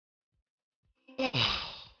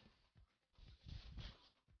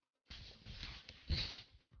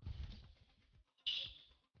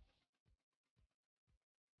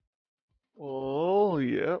Oh,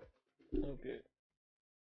 yep. Okay.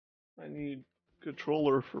 I need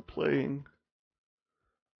controller for playing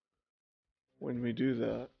when we do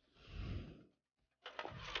that.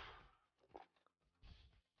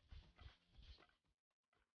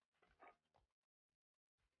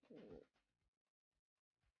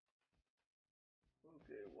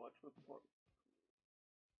 Okay, watch what the part.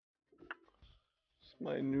 It's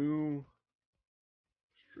my new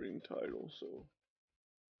stream title, so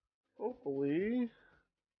hopefully.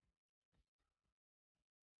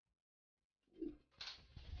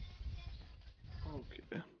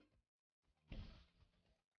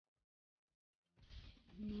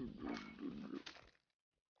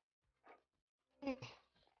 Okay.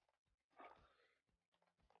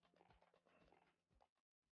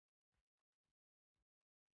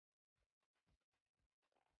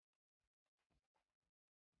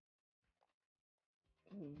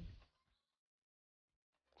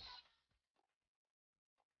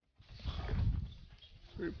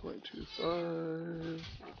 3.25.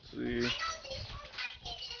 Let's see.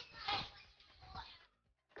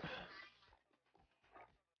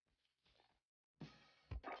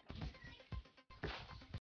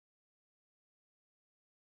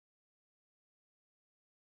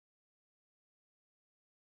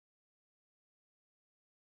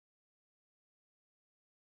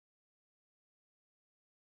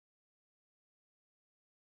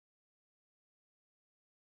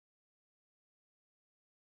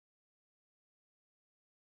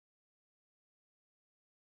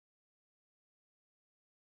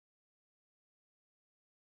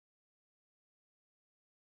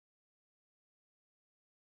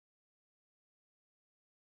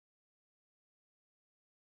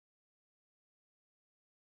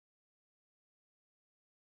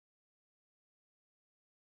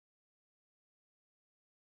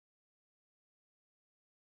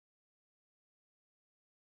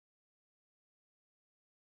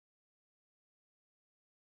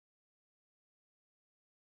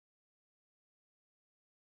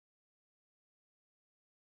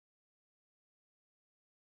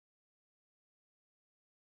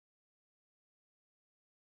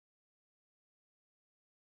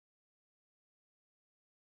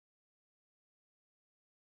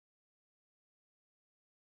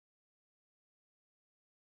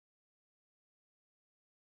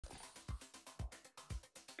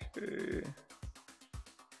 Okay.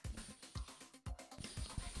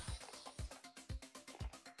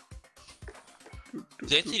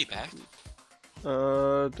 Is Anthony back?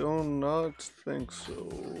 Do not think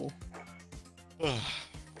so.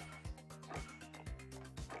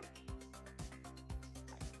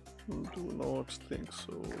 Do not think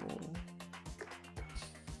so.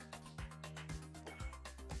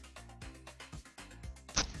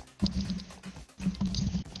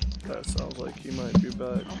 That sounds like he might be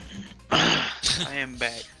back. I am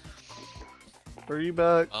back. Are you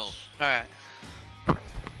back? Oh, Alright.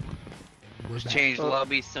 Where's that? Change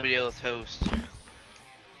lobby, somebody else host.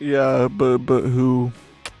 Yeah, but who?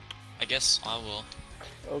 I guess I will.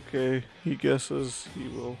 Okay, he guesses he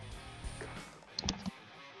will.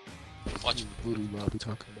 Watch. Voodoo lobby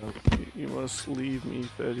talking about. You must leave me,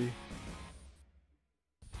 Fetty.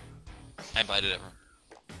 I invited everyone.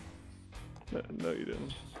 No, you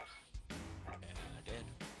didn't. Yeah, I did.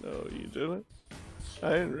 No, you didn't. I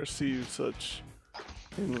didn't receive such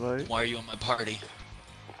invite. Why are you in my party?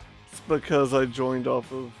 It's because I joined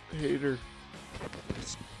off of Hater,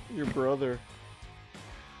 your brother.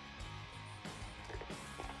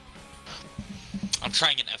 I'm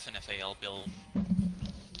trying an FNFAL build.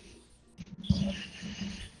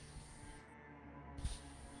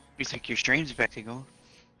 Looks like your stream's back to go.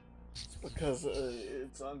 It's because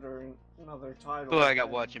it's under another title. Who I got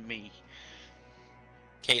watching me?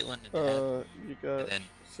 Caitlyn and Dad. You got And then-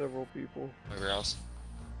 several people. Whoever else.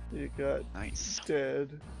 You got Nice.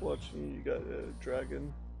 Dead watching. You got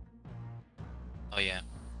Dragon. Oh yeah.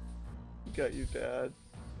 You got your dad.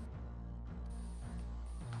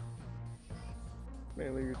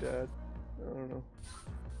 Mainly your dad. I don't know.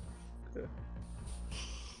 Okay.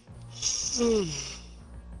 So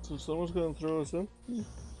someone's gonna throw us in? We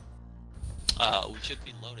should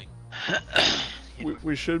be loading.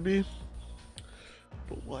 We should be.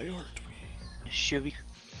 But why aren't we? Should we?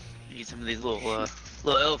 Need some of these little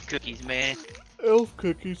elf cookies, man. Elf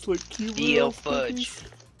cookies, like cute DL elf fudge.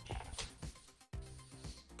 cookies?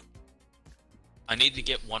 I need to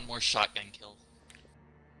get one more shotgun kill.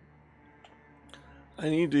 I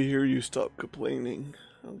need to hear you stop complaining,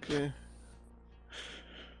 okay?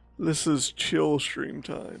 This is chill stream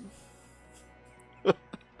time.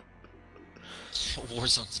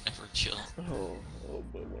 Warzone's never chill. Oh,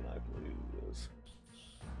 but when I play this.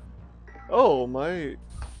 Oh, my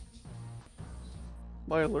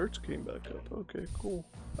alerts came back up. Okay, cool.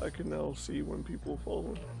 I can now see when people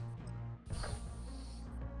follow.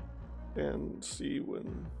 And see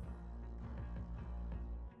when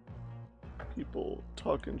people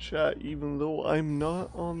talk in chat, even though I'm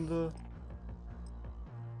not on the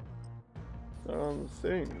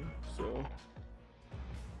thing, so.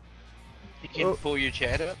 You can pull your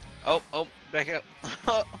chat up. Oh, back up.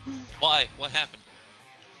 Why? What happened?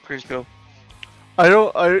 Chris, go. I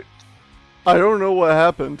don't know what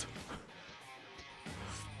happened.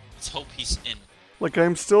 Let's hope he's in. Like,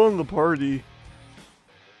 I'm still in the party.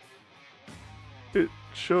 It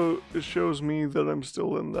shows me that I'm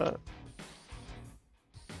still in that.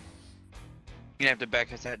 You're gonna have to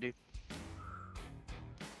back us out, dude.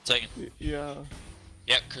 Second. Yeah.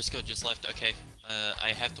 Yeah, Crisco just left. Okay. I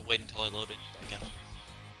have to wait until I load it back out.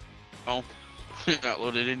 Oh, not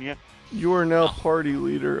loaded in yet. You are now Oh. party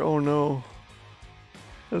leader. Oh no.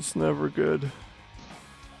 That's never good.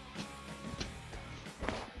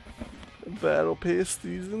 Battle Pass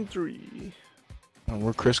Season 3. Oh,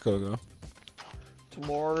 where'd Crisco go? To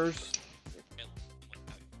Mars.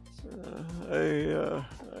 I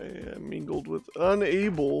mingled with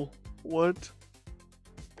unable. What?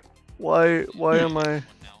 Why am I?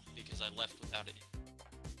 Now, because I left without it.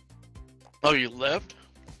 Oh, you left?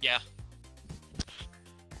 Yeah.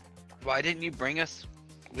 Why didn't you bring us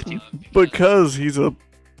with you? Because he's a.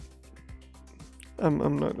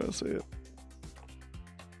 I'm not gonna say it.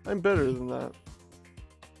 I'm better than that.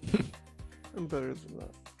 I'm better than that.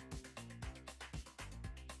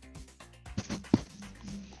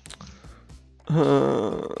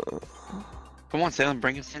 Come on, Salem,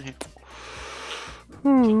 bring us in here.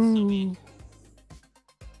 Anthony,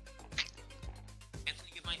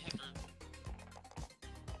 get my hacker.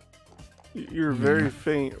 You're very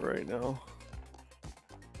faint right now.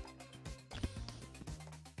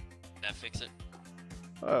 That fix it.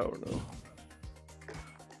 I don't know.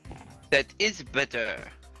 That is better.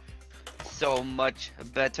 So much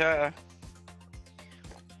better.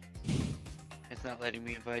 It's not letting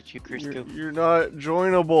me invite you, Crisco. You're not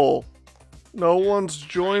joinable. No one's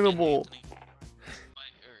joinable. Anthony.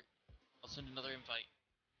 I'll send another invite.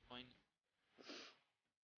 Join.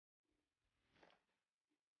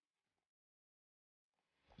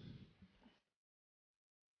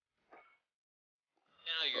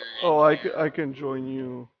 Now you're in Oh, there. I can join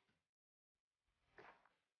you.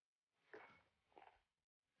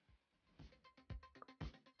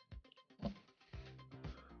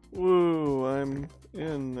 Woo, I'm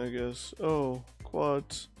in, I guess. Oh,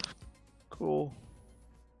 quads. Cool.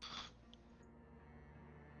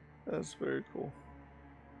 That's very cool.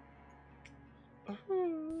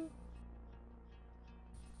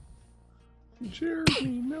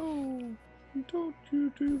 Jeremy, no! Don't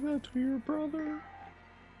you do that to your brother.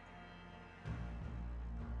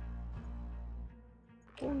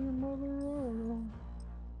 Or your mother, I don't know.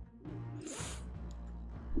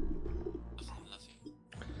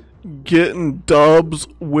 Getting dubs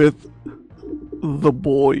with the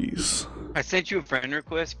boys. I sent you a friend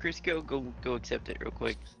request, Crisco. Go accept it real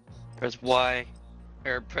quick. Press Y,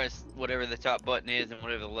 or press whatever the top button is and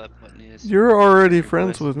whatever the left button is. You're already Request.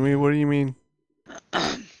 friends with me. What do you mean?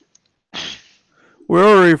 We're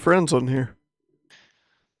already friends on here.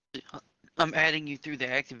 I'm adding you through the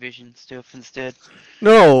Activision stuff instead.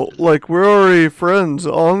 No, like we're already friends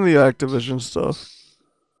on the Activision stuff.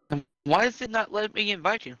 Why does it not let me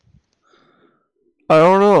invite you? I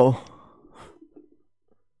don't know.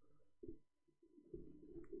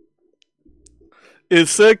 It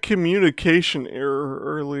said communication error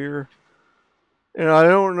earlier, and I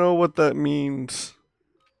don't know what that means.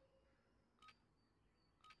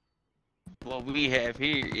 What we have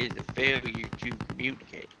here is a failure to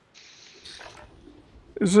communicate.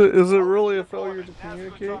 Is it really a failure to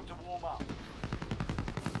communicate?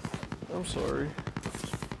 I'm sorry.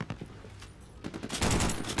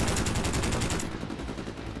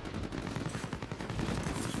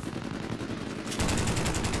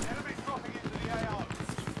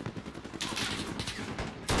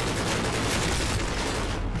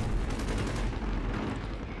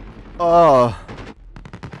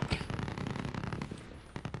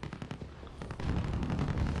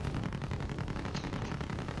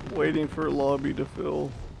 Waiting for lobby to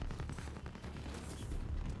fill.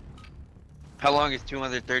 How long is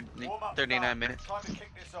 239 minutes?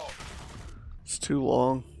 It's too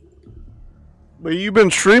long. But you've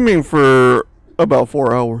been streaming for about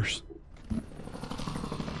 4 hours.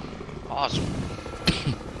 Awesome.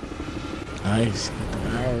 Nice.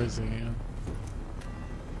 Hours in.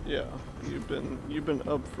 Yeah, you've been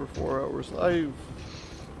up for 4 hours.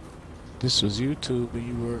 This was YouTube and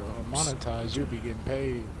you were monetized. You'd be getting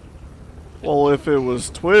paid. Well, if it was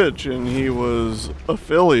Twitch and he was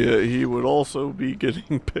affiliate, he would also be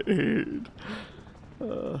getting paid.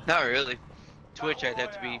 Not really. Twitch, I'd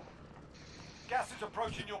have to be Gas is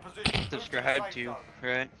approaching your position. subscribed to,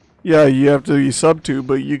 right? Yeah, you have to be sub to,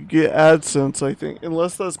 but you get AdSense, I think,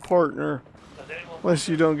 unless that's partner. Unless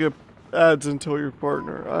you don't get ads until you're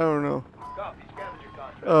partner. I don't know. Copy, scavenger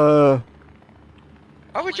contract.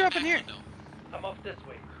 Why we dropping here? I'm off this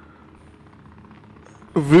way.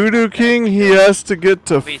 Voodoo King, he has to get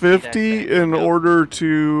to We see that 50 thing. in order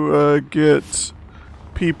to get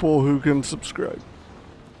people who can subscribe.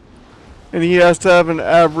 And he has to have an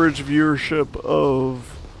average viewership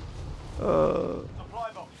of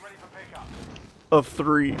Supply box ready for pickup.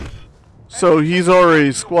 3. So he's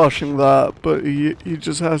already squashing that, but he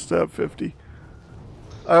just has to have 50.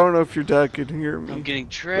 I don't know if your dad can hear me. I'm getting though.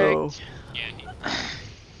 tricked. Yeah,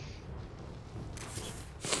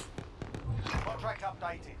 Contract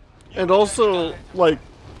updated. And also, like,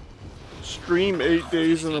 stream 8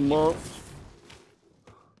 days in a month.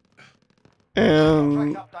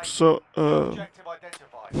 And so, Objective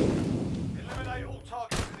identified. Eliminate all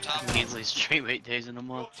targets in the I can easily stream 8 days in a Your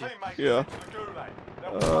month, too. teammates Yeah. into the gulag.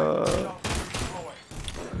 They'll wait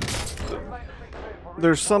for the chance to deploy.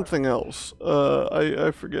 there's something else.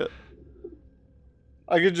 I forget.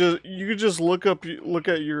 You could just look at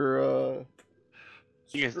your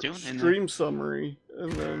You guys doing in there? stream summary,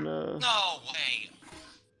 and then No way.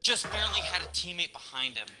 Just barely had a teammate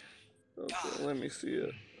behind him. okay, let me see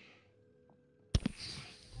it.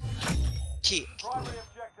 Kick. Primary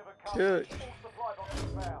objective Yeah. accomplished. All supply boxes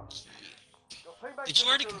found. Your teammates Did you in the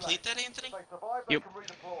already gulag. complete that, Anthony? If they survive, they Yep. can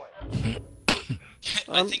redeploy.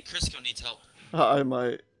 I think Crisco needs help. I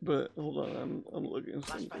might, but hold on, I'm looking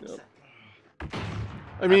something up.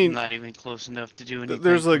 I I'm mean, not even close enough to do anything.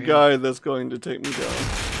 there's for a you. guy that's going to take me down.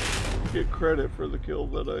 Get credit for the kill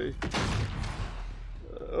that I.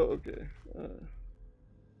 Oh, okay.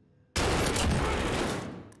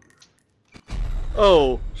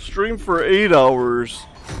 Oh, stream for 8 hours.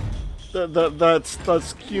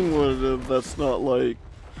 That's cumulative. That's not like.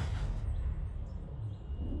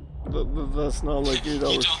 That's not like 8 You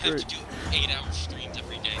hours don't have straight. to do 8-hour streams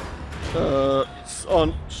every day.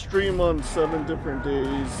 On stream on 7 different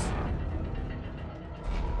days.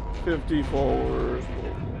 50 followers.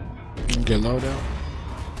 You can get loadout.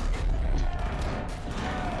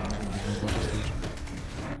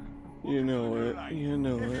 You know it. You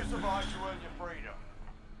know If you it. survive, you earn your freedom.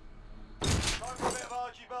 Time for a bit of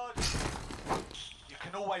argy-bargy? You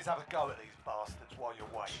can always have a go at these bastards while you're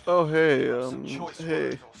waiting. Oh hey, Some choice hey.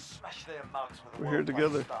 words or smash their mugs with a We're here well-placed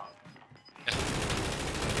together. stun.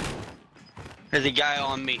 There's a guy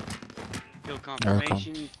on me. Kill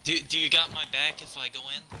confirmation. Do you got my back if I go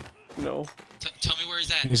in? No, Tell me where he's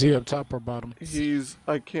at. Is he up top or bottom? I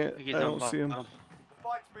can't. He's I on don't see him. bottom. The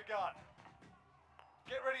fight's begun.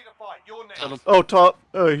 Get ready to fight. You're next. Tell him. Oh, top.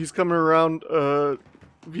 He's coming around.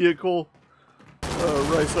 Vehicle.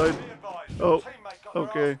 Right side. Be advised, Oh, your teammate got their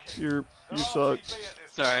okay. ass kicked. You They're suck. RTB at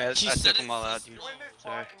this Sorry, I He took said them it. all out, dude. You win this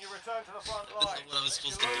Sorry. fight and you return to the front That's line. not what I was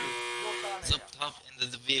supposed to If do. you lose, you're done It's here. up top into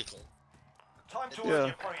the vehicle. Time to Yeah. earn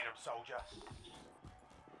your freedom, soldier.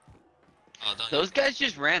 Oh, don't Those guys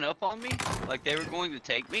just ran up on me like they were going to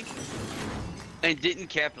take me and didn't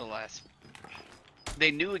capitalize. They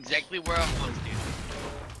knew exactly where I was, dude.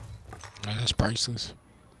 Oh, that's priceless.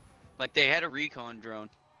 Like they had a recon drone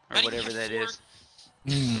or How do you whatever get that four? is.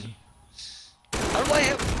 Mm. How do I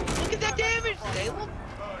have? Look at that damage, Salem.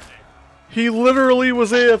 He literally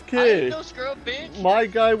was I ain't AFK. no scrub, bitch. My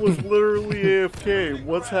guy was literally AFK.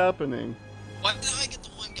 What's happening? Why did I get the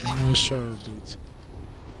one guy? I'm sure, dudes.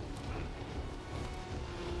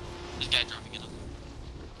 This guy dropping it up.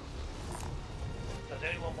 Does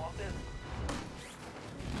anyone want this?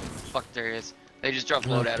 Fuck, there he is. They just dropped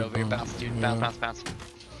Drop loadout the over here. bomb. Bounce, dude. Yeah. Bounce, bounce, bounce.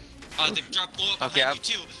 Oh, they dropped blow up Okay, behind you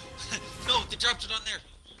too. No, they dropped it on there.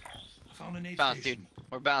 Found an aid Bounce, station. dude.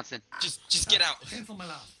 We're bouncing. Just get out. Cancel my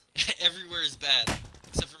last. Everywhere is bad,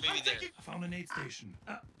 except for maybe there. I found an aid station.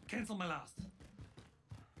 Cancel my last.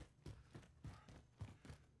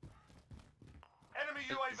 Enemy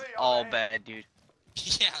UAV It's all overhead. bad, dude.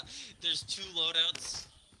 Yeah, there's 2 loadouts.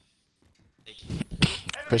 Enemy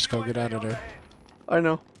Briscoe, get UAV out of there. overhead. I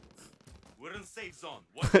know. We're in safe zone.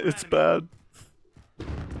 Watch It's bad.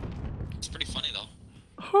 It's pretty funny though.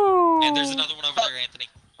 Oh. And there's another one over there, Anthony.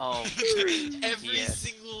 Oh, great. Every Yes.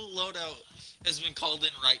 single loadout has been called in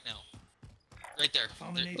right now. Right there.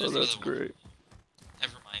 Found an There- aid Oh, there's that's another one. great.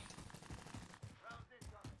 Never mind.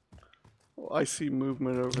 Well, I see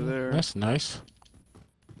movement over there. That's nice.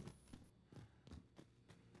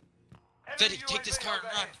 Fetty, take this car and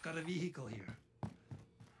run. Got a vehicle here.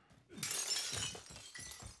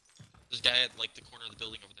 There's a guy at like the corner of the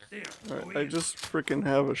building over there. There. Alright, go I in. just freaking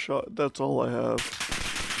have a shot. That's all I have.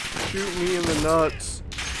 Shoot me in the nuts.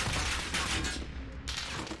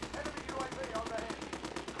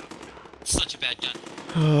 Such a bad gun.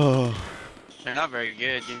 Oh, They're not very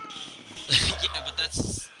good, dude. Yeah, but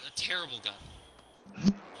that's a terrible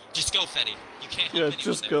gun. Just go, Fetty. You can't help yeah, anyone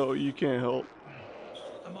just there. go. You can't help.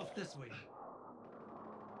 I'm off this way.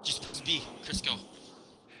 Just be, Chris, go.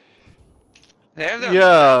 They have their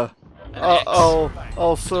Yeah. X. I'll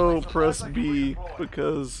also press B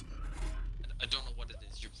because I don't know what it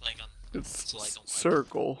is you're playing on. it's So I don't like it.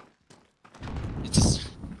 circle. It's just...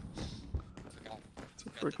 Forgot. It's a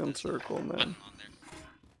Forgot that freaking there's a circle, button man. on there.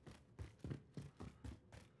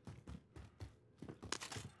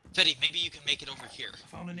 Fetty, maybe you can make it over here.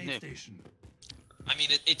 Found an aid Yeah. station. I mean,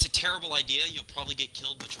 it's a terrible idea. You'll probably get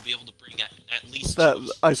killed, but you'll be able to bring at least That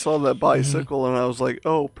two. I saw that bicycle and I was like,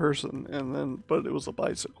 oh, person, and then but it was a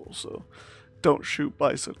bicycle, so don't shoot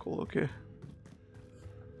bicycle, okay?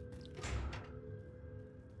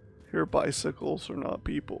 Here, bicycles are not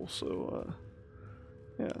people, so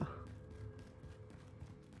yeah.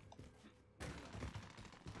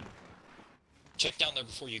 Check down there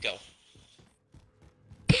before you go.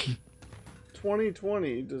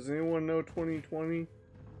 2020. Does anyone know 2020?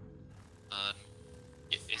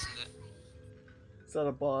 Isn't it? Is that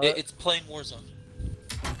a bot? It's playing Warzone.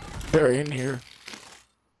 They're in here.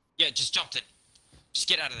 Yeah, just jumped in. Just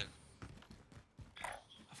get out of there.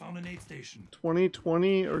 I found an aid station.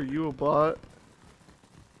 2020? Are you a bot?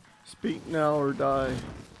 Speak now or die.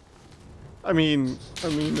 I mean,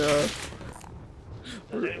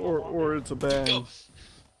 or it's a ban. Go.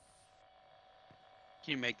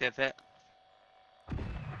 Can you make that fat?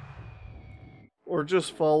 Or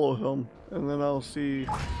just follow him, and then I'll see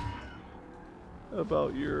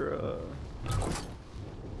about your,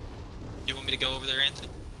 You want me to go over there, Anthony?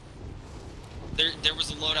 There was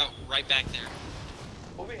a loadout right back there.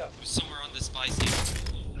 Moving up. It was somewhere on this buy station.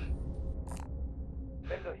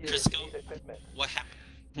 Vendor here. Crisco? Need equipment. What happened?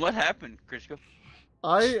 What happened, Crisco?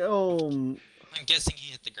 I'm guessing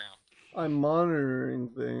he hit the ground. monitoring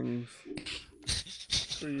things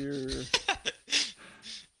for your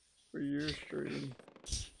stream.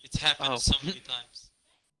 It's happened Oh. so many times.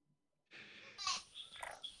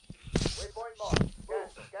 Waypoint marked.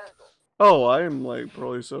 Cancel. Cancel. Oh, I am like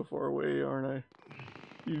probably so far away, aren't I?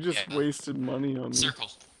 You just Yeah. wasted money on me.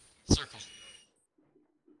 Circle. Circle.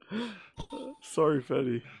 Sorry,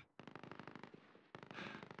 Fetty.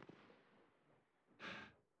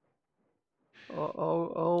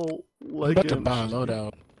 I'll I'm like about to it. buy a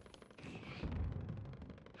loadout.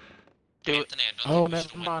 Do it. Anthony, I don't Oh, think we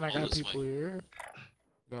should've never went mind. I all got this people way. here.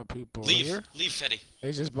 Got people Leave. here. Leave, Fetty.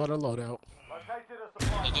 They just bought a loadout. Located a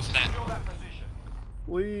supply. I'll go for that. Secure that position.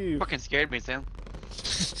 Leave. Fucking scared me, Sam.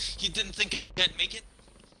 You didn't think I'd make it?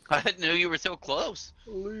 I didn't know you were so close.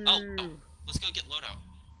 Leave. Oh, let's go get loadout.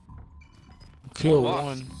 Kill Wow.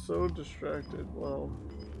 one. So distracted. Wow.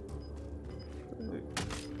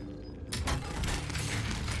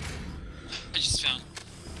 I just found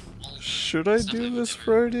all the Should I stuff do that this we've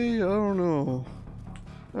Friday? I don't know.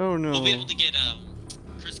 I don't know. We'll be able to get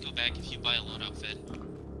Crisco back if you buy a loadout, Fed.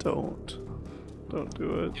 Don't. Don't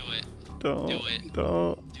do it. Do it. Don't. Do it.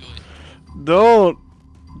 Don't. Do it. Don't.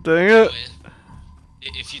 Dang Do it. it.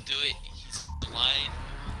 If you do it, he's lying.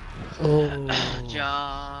 Oh.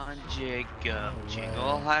 John Jacob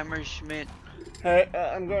Jingleheimer Schmidt. Hey,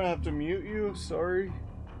 I'm gonna have to mute you. Sorry.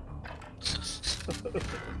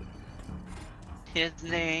 His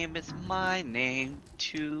name is my name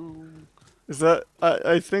too. Is that?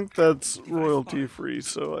 I think that's royalty free.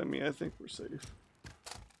 So I mean, I think we're safe.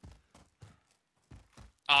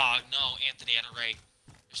 Ah, no, Anthony had it right.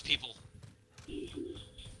 There's people.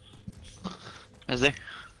 Is there?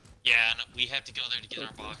 Yeah, and we have to go there to get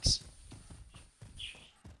our box.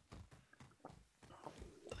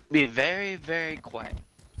 Be very, very quiet.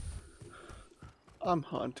 I'm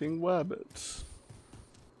hunting wabbits.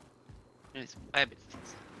 It's rabbits.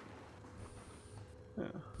 Yeah.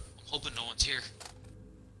 I'm hoping no one's here.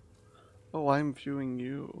 Oh, I'm viewing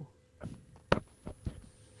you.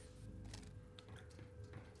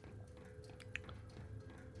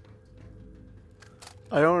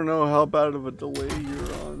 I don't know how bad of a delay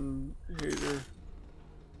you're on, Hater.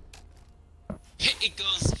 It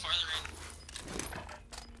goes farther in.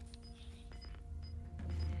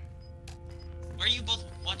 Why are you both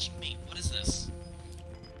watching me? What is this?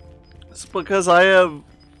 because I have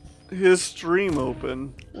his stream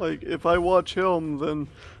open. Like, if I watch him, then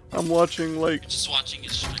I'm watching, like, Just watching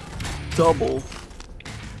his stream. double.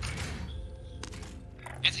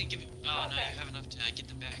 Anthony, give me. Oh no, you have enough to get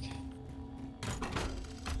them back.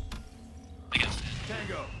 I got that.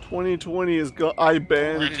 Tango. 2020 is I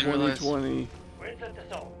banned I didn't realize. 2020. We're inside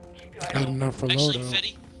the zone. Keep your Got eyes enough for Actually,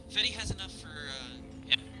 loadout. Fetty has enough for.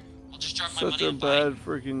 Yeah. I'll just drop my Such money a and buy. bad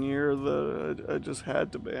freaking year that I just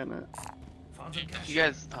had to ban it. Found some cash. You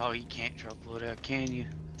guys, oh, you can't drop loadout, can you?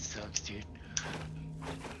 Sucks, dude.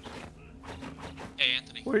 Hey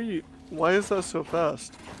Anthony. Why is that so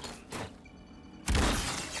fast?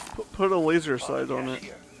 Put a laser sight on it.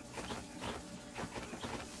 here.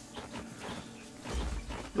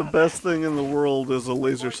 The best thing in the world is a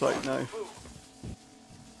laser sight knife.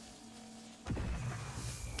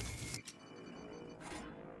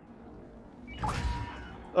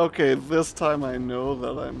 Okay, this time I know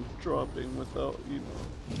that I'm dropping without,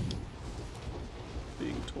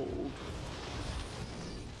 being told.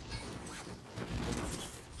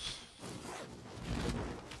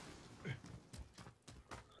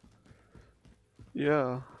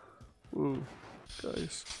 Yeah. Ooh,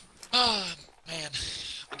 guys. Oh man,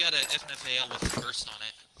 we got an FNFAL with burst on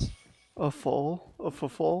it. A fall? A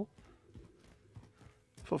fa-fall?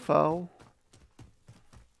 Fa-foul?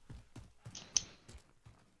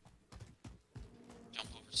 Jump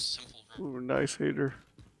over simple rope. Ooh, nice hater.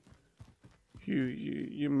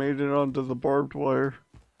 You made it onto the barbed wire.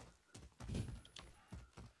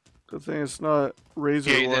 Good thing it's not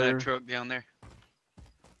razor Yeah, then wire. a truck down there.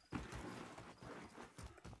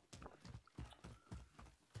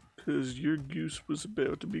 Cause your goose was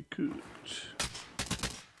about to be cooked.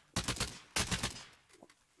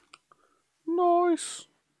 Nice.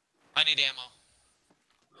 I need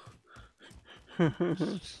ammo.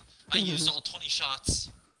 I used all 20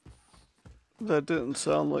 shots. That didn't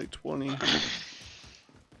sound like 20.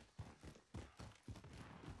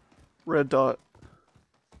 Red dot.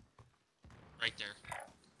 Right there.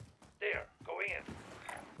 There, go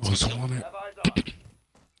in. Was on it. Have eyes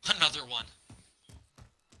on. Another one.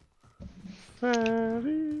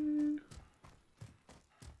 Fatty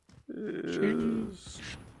is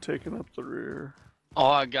taking up the rear. Oh,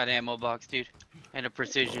 I got ammo box, dude. And a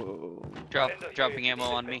precision. Whoa. Dropping ammo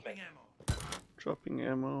on me. Dropping ammo. Dropping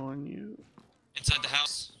ammo on you. Inside the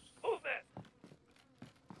house. Movement.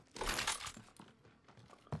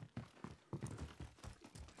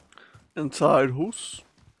 Inside house.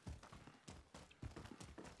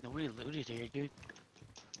 Nobody looted here, dude.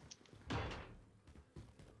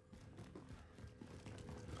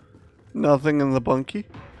 Nothing in the bunkie.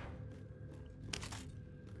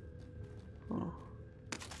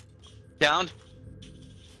 Down.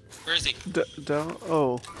 Where is he? Down.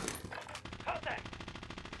 Oh, Contact.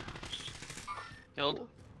 Killed.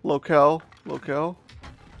 locale. Locale.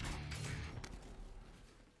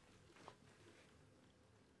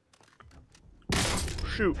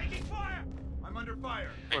 Shoot. Taking fire. I'm under fire.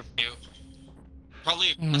 Right, you. Probably.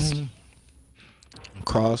 Mhm.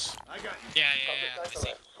 Cross. I got you. Yeah, I see.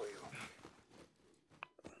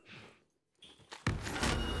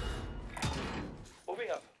 Moving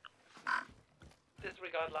up.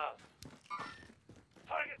 Disregard loud.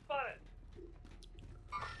 Target spotted.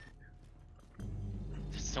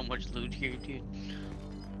 There's so much loot here, dude.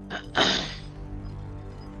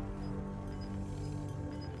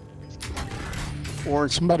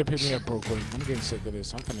 Orange. Somebody pick me up real quick. I'm getting sick of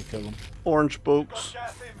this. I'm finna kill him. Orange boats.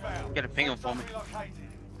 Gas inbound. Gotta ping him for me. Located.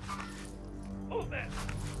 Movement.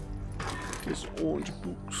 There's orange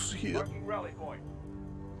boots here. Working rally point.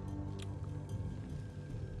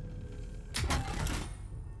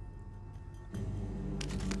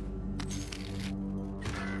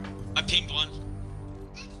 I pinged one.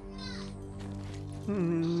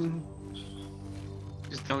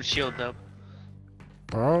 Just don't shield up.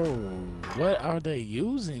 Bro, what are they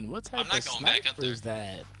using? What type I'm not of going back up sniper there. is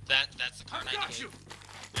that? That's the car I've got 98. you.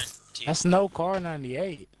 That's no car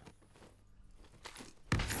 98.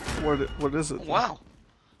 What is it? Wow.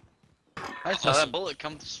 I saw Awesome. that bullet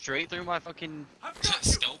come straight through my fucking. I've got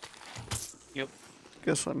you. Scope.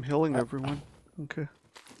 Guess I'm healing everyone. Okay.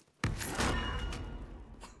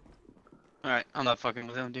 Alright, I'm not fucking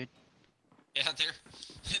with them, dude. Yeah,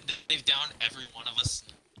 they've downed every one of us.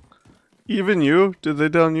 Even you? Did they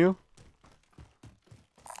down you?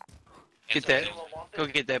 Get Anthony that. killed. Go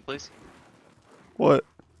get that, please. What?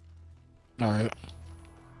 Alright.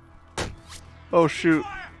 Oh shoot.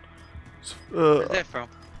 Where's that from?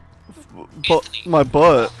 My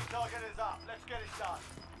butt. Target is up. Let's get it done.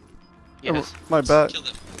 Yes. My back. Killed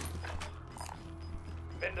him.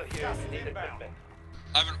 Vendor here. Gas inbound.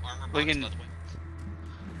 I have an armor We box, can- by the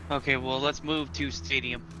way. Okay, well, let's move to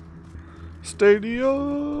stadium.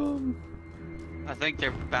 Stadium. I think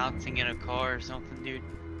they're bouncing in a car or something, dude.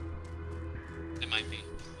 It might be.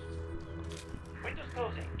 Windows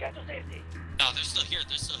closing. Get to safety. No, they're still here.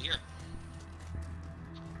 They're still here.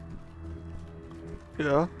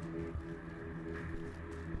 Yeah.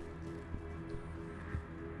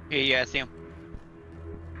 Yeah, I see him.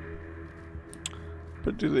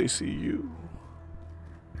 But do they see you?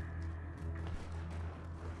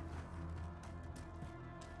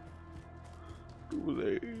 Do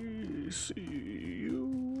they see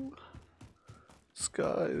you?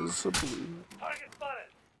 Sky is a blue. Target spotted.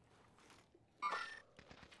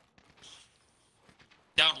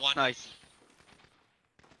 Down one. Nice.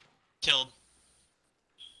 Killed.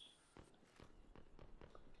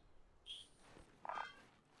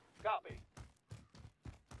 Copy.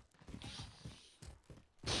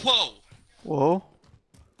 Whoa! Whoa.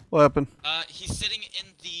 What happened? He's sitting in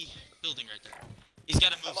the building right there. He's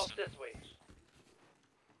got to move I'm up soon. this way.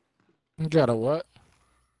 You got a what?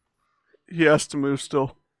 He has to move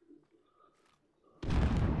still.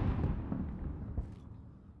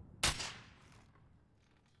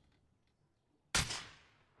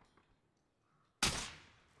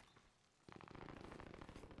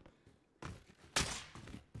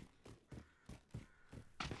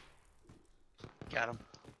 Got him.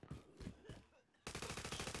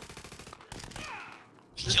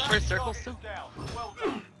 Killed. First circle still? Down. Well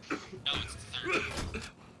done. No, it's the third.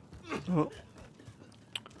 Oh,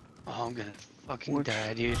 Oh, I'm gonna fucking Which-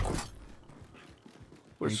 die, dude.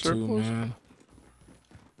 which Me too, circles? man.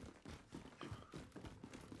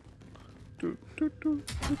 Do, do, do,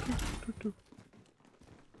 do, do, do.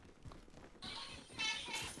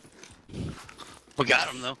 We got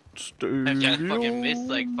him though. Stadium. That guy fucking missed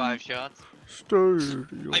like 5 shots. Stadium.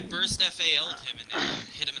 I burst FAL'd him and then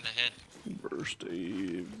hit him in the head. Burst of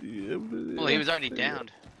Well, he was already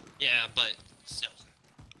downed. Yeah, but still.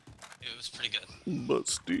 It was pretty good. But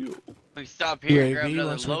still. We can stop here, UAV, grab another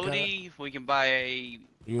once we got loadie. We can buy a.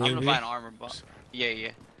 I'm gonna UAV? buy an armor box. Yeah,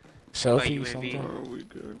 yeah. Selfie, UAV. something? Are we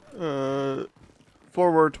good?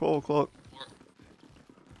 Forward 12 o'clock. Or,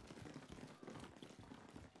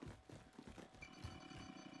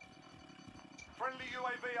 Friendly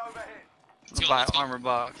UAV overhead. let's I'm go, buy let's an go. armor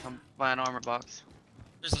box. I'm buying an armor box.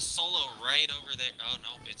 There's a solo right over there. Oh no,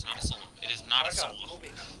 it's not a solo. It is not a solo.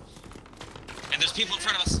 And there's people in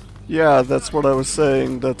front of us. Yeah, that's what I was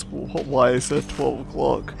saying. That's why I said 12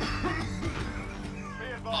 o'clock. Be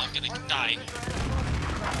Oh, I'm advised. gonna die.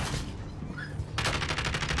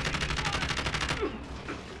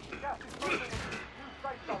 Gas is moving into the new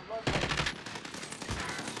safe zone located.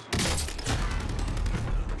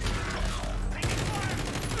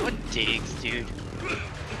 What digs, dude?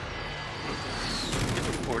 Get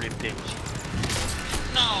reported, bitch.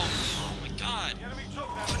 No! Oh my god. The enemy took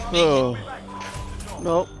that one. Oh. Be back. Good job.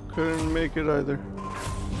 Nope, couldn't make it either.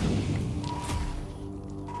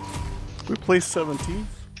 We placed 17th.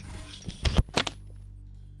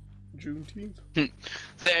 Juneteenth? They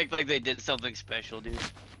act like they did something special, dude.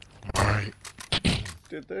 Alright.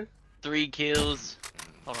 Did they? 3 kills.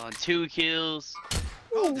 Hold on, 2 kills.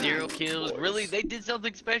 0 kills. Really? They did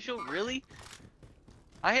something special? Really?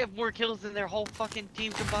 I have more kills than their whole fucking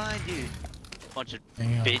team combined, dude. Bunch of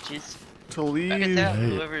Damn. bitches. To Back at leave that, Hey.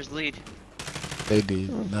 whoever's lead. They did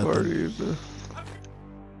nothing. party, the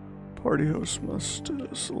party host must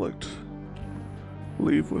select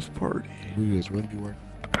leave with party. We was really working.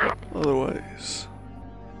 Otherwise,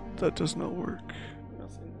 that does not work.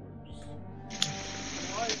 Nothing works.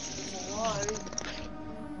 Life is alive,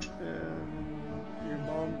 and your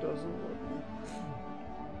mom doesn't love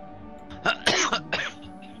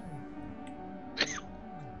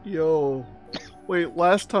you. Yo, wait,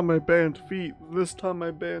 last time I banned feet, this time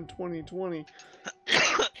I banned 2020.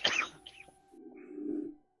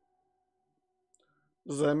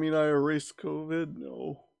 Does that mean I erased COVID?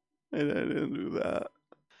 No, and I didn't do that.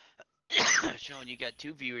 Sean, you got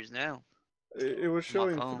 2 viewers now. It was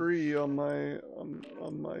showing phone. 3 on my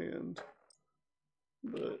on my end,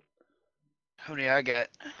 but How many I got?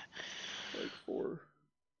 like 4.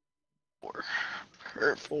 4.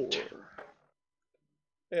 Perfect. 4.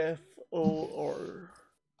 FORE.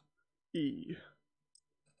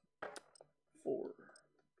 4.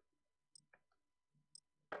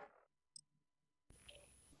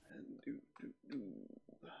 And do.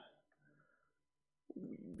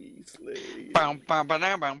 We be slaves. Bum, bum,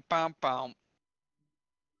 ba-dum, bum, bum, bum.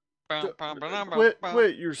 Bum, bum, ba-dum, bum, Wait, bum.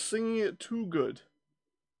 wait, you're singing it too good.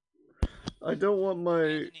 I don't want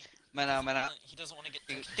my. Mana, mana. He doesn't want to get.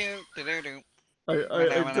 Do, do, do, do.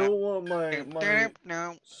 I don't want my I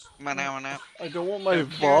don't want my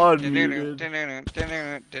VOD muted.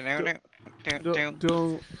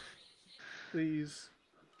 Don't please.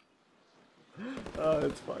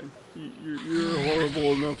 It's fine. You're a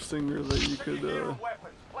horrible enough singer that you could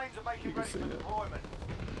sing it.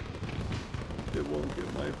 It won't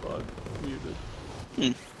get my VOD muted.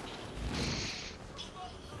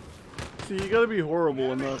 See, you gotta be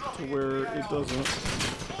horrible enough to where it doesn't.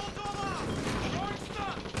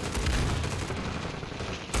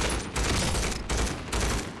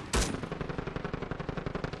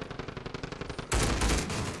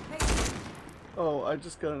 Oh, I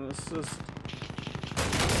just got an assist.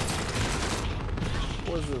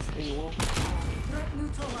 What is this, Halo? Threat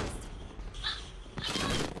neutralized.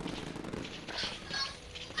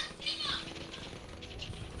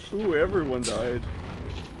 Ooh, everyone died.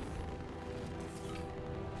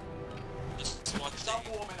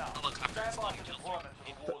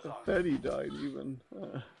 Fetty died even.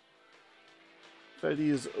 Fetty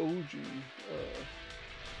is OG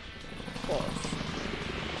boss.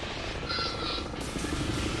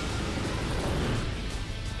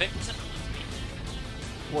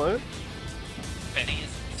 What? Fetty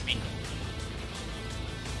is me.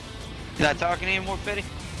 Not talking anymore, Fetty?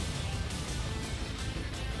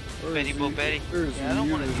 Or Betty is Bo he- Betty. or is he Yeah, I don't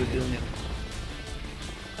want to muted do this. again?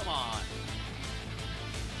 Come on.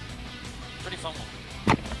 Pretty fun one.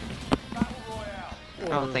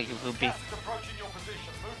 Oh, thank you, Poopy. Approaching your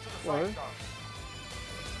position. Move to the What? safe zone.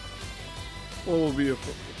 What will be a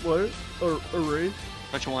what? Array?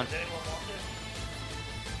 Which one?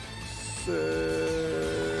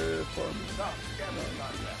 Farm.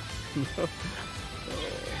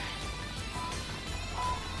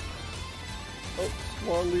 Oh,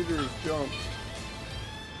 squad leader has jumped.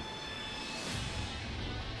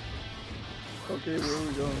 Okay, where are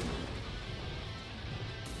we going?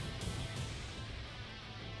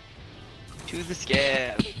 To the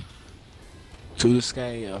scab. To the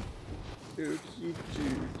scale. Okie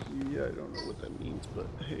dokie. I don't know what that means, but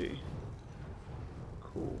hey.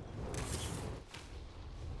 Cool.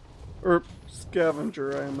 Or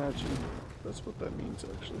scavenger, I imagine. That's what that means,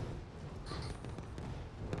 actually.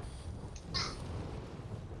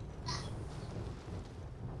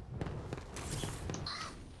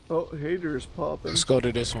 Oh, haters popping. Let's go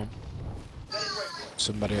to this one.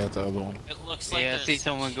 Somebody at the other one. It looks like Yeah, I there's see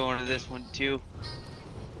someone going to this one too.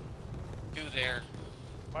 two there.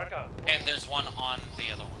 And there's one on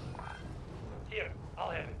the other one. Here, I'll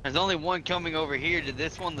have it. There's only one coming over here to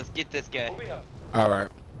this one. Let's get this guy. Alright.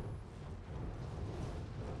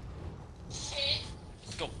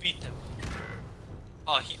 Let's go beat them.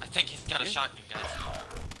 Oh, I think he's got a shotgun, guys.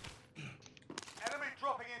 Enemy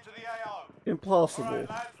dropping into the AO. Impossible. Alright,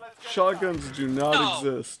 lads, let's get Shotguns do not No.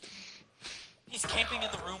 exist. He's camping in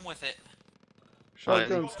the room with it.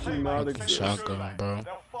 Shotguns do not Teammates exist. take Shotgun, the bro.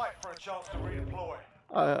 They'll fight for a chance to redeploy.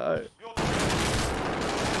 I Your team will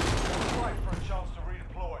fight for a chance to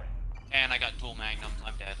redeploy. And I got dual magnums.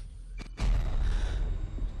 I'm dead.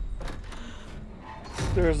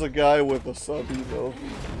 there's a guy with a subby though.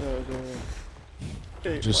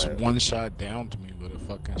 Ate Just my- one shot down to me with a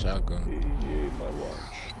fucking shotgun. He ate my lunch.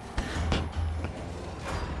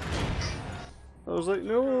 I was like,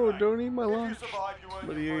 no, don't eat my If you lunch. survive, you earn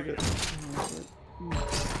But your he ate it. freedom. And I was like, I'm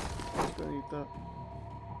just gonna eat that.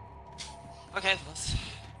 Okay, let's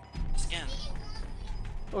scan.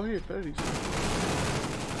 Oh, hey, Fetty's.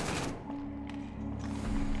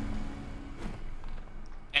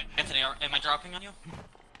 Anthony, am I dropping on you?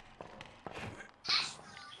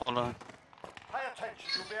 Hold on. Pay attention,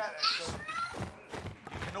 you'll be out there soon.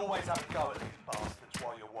 You can always have a go at these bastards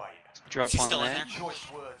while you wait. Drop She's on still in that. there?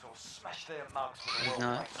 Choice words or smash their mugs with a He's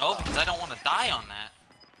well not. No, because I don't want to die on that.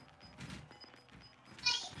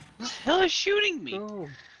 Who the hell is shooting me? Go.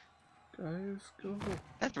 Guys, go.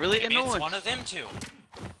 That's really Maybe it's annoying. one of them two.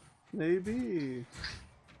 Maybe.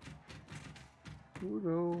 Who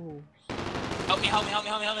knows? Help me, help me, help me,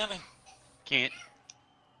 help me, help me, help me. Can't.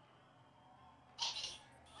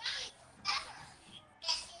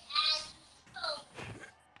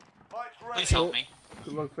 Fight's ready. Please help me.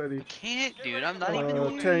 Good luck, Fetty. Can't, dude. I'm not even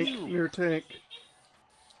near Tank, you. near tank.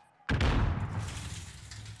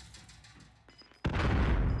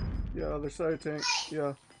 Yeah, other side tank.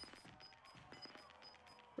 Yeah.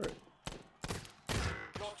 Right.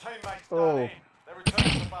 Your teammates Oh. done in. They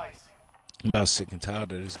return to the base. I'm about sick and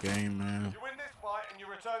tired of this game, man. You win this fight and you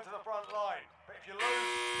return to the front line. But if you lose,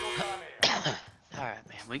 you're done here. Alright,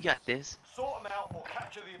 man. We got this. Sort them out or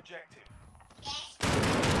capture the objective.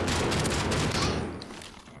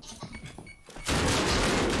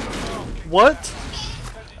 What?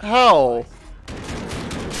 How?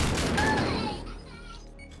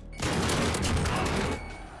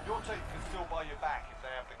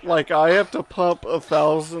 Like I have to pump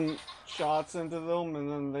 1,000 shots into them,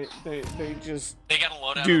 and then they just They got a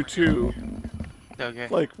loadout. do over here. 2. Okay.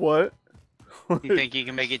 Like what? You think you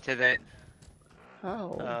can make it to that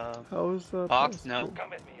How? How is that box? No. possible? Come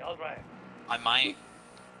with me, I'll drive. I might.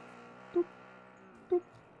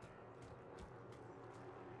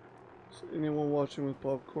 Is anyone watching with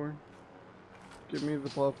popcorn? Give me the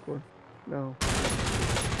popcorn. No.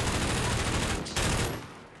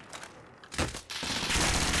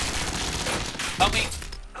 Help me!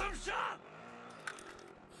 I'm shot!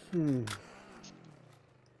 Hmm.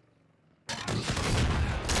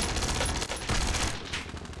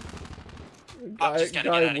 just gotta get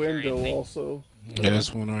outta here, window ain't they? also. Yeah,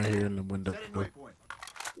 there's one right here in the window. I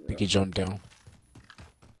think he jumped down.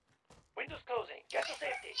 Windows closing. Get to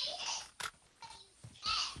safety.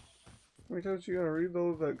 How many times you gotta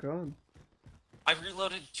reload that gun? I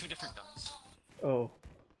reloaded 2 different guns. Oh.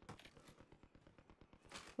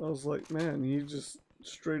 I was like, man, you just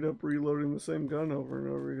straight up reloading the same gun over and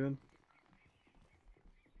over again.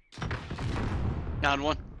 Down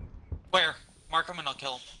one. Where? Mark him and I'll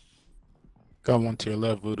kill him. Got one to your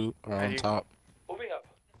left, Voodoo, or Right on here. top. Moving up.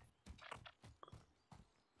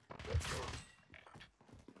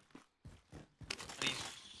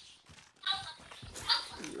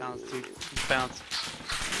 Bounce, dude. Bounce.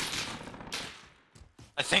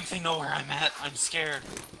 I think they know where I'm at. I'm scared.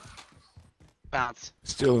 Bounce.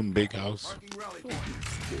 Still in big house.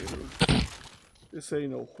 Scared. This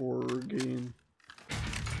ain't no horror game.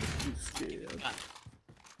 I'm scared.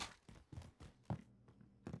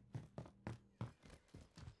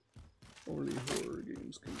 Only horror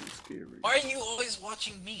games can be scary. Why are you always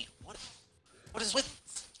watching me? What is with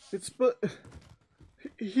this? It's but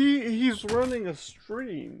he's running a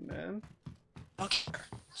stream, man. I don't care.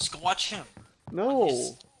 Just go watch him. No,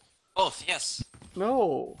 Yes. Both, yes.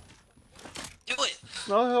 no, Do it. it's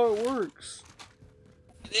not how it works.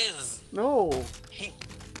 It is. No.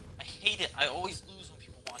 I hate it. I always lose when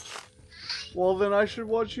people watch. Well, then I should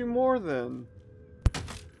watch you more then.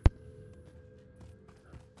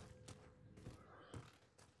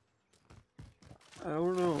 I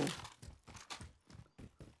don't know.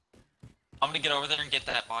 I'm gonna get over there and get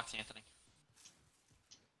that box, Anthony.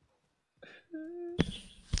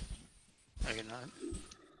 No, you're not.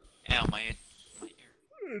 Yeah, my ear.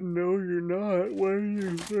 No, you're not. Why are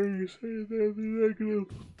you saying that? You're not gonna...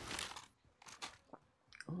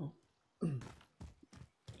 Oh.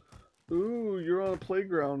 Ooh, you're on a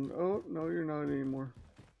playground. Oh, no, you're not anymore.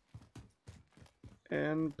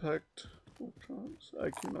 And pecked electrons. I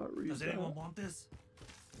cannot read Does that. anyone want this?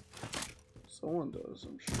 Someone does,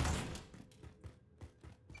 I'm sure.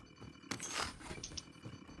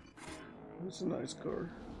 It's a nice car.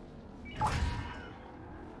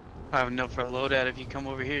 I have enough for a loadout if you come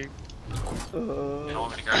over here. You don't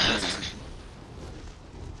want me to grab this?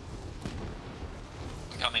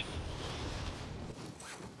 I'm coming.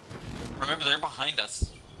 Remember, they're behind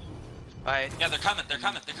us. Buy it. Yeah, they're coming. They're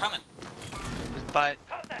coming. They're coming. Just buy it.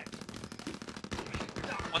 Contact.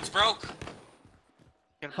 One's broke.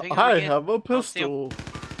 Gonna ping him I again. have a I'll see him. pistol.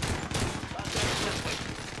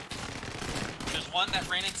 There's one that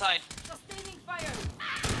ran inside. Sustaining fire.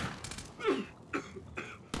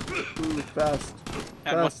 Ooh, fast.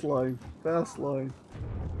 And Fast line. Fast line.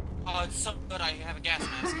 Oh, it's so good. I have a gas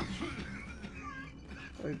mask.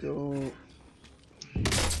 I don't...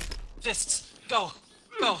 Fists. Go.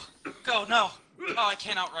 Go. Go. No. Oh, I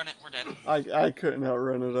can't outrun it. We're dead. I couldn't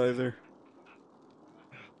outrun it either.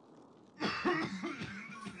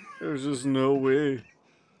 There's just no way.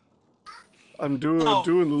 I'm doing No,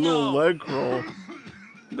 the little no. leg crawl.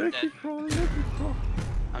 dead. Leg crawl.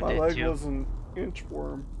 I'm My dead leg too. was an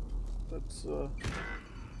inchworm. That's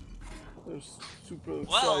super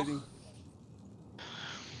Well. exciting.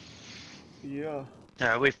 Yeah,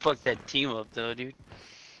 Alright, we fucked that team up though, dude.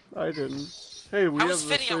 I didn't. Hey, we How have is the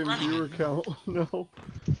Fitty same outrunning viewer me? count. No.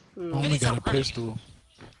 Only He's got a outrunning. pistol.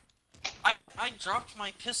 I dropped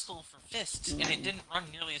my pistol for fists, and it didn't run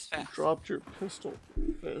nearly as You fast. dropped your pistol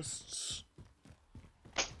fists.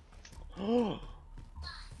 Oh,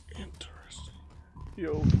 interesting.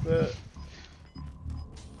 Yo, bet.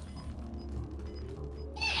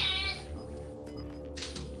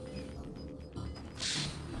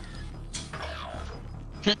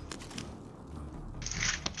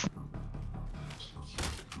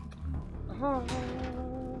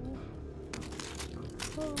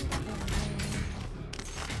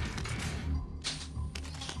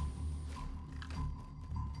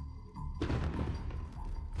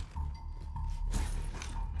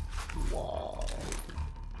 Wow.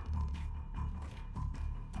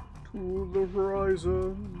 To the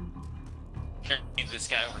horizon. This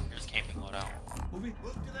guy over here is camping loadout. Move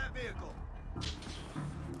to that vehicle.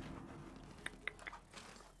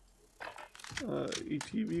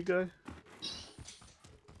 ETV guy.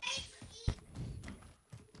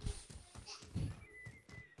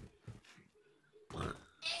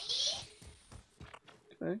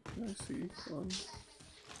 Okay, I see one.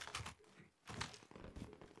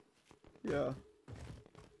 Yeah.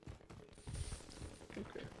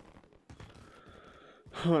 Okay.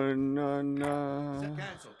 Oh, no.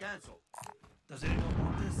 Cancel. Does anyone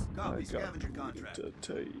want this? I Copy, got scavenger contract.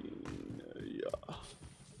 yeah.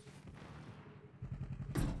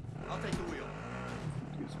 I'll take the wheel.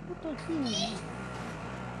 What the hell?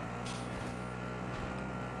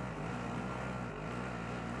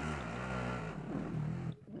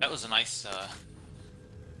 That was a nice,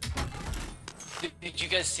 Did you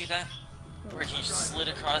guys see that? Where he slid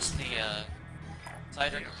across the,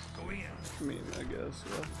 side of... Going in. I mean, I guess,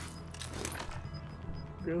 yeah.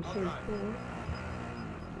 Guess I saw.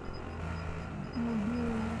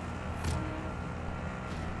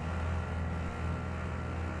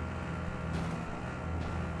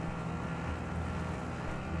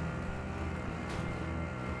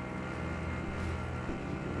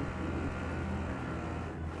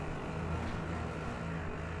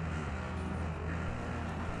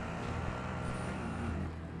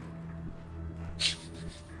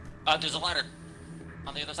 There's a ladder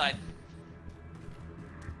on the other side.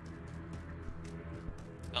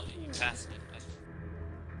 Oh, you passed it.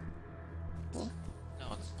 No,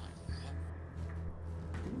 it's not.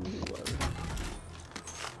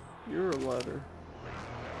 You're a ladder.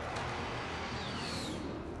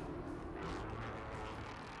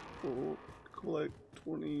 We'll collect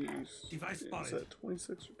 20. Device Is spotted. that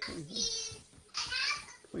 26 or 20?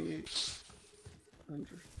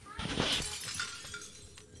 2800.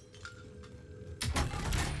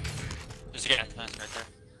 There's a gas mask right there.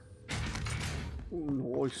 Ooh,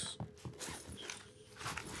 nice.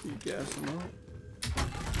 You gas them out.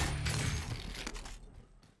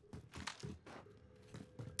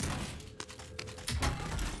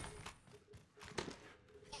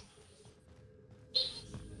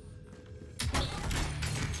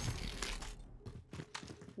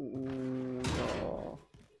 Ooh, no.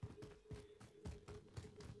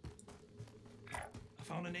 I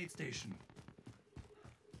found an aid station.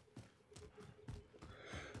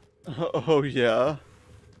 Oh, yeah.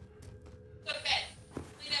 Go to bed.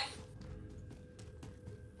 Lay down.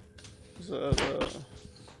 Is that,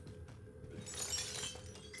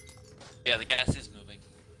 Yeah, the gas is moving.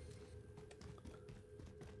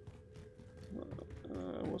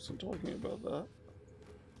 I wasn't talking about that.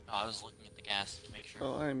 Oh, I was looking at the gas to make sure.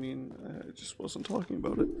 Oh, I mean, I just wasn't talking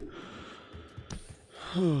about it.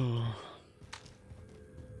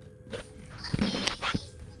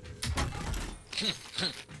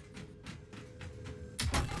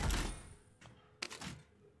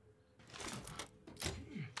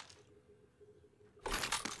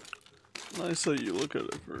 Nice that you look at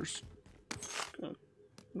it first. Kinda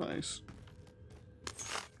nice.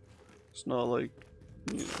 It's not like,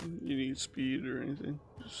 you know, you need speed or anything.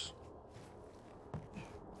 Just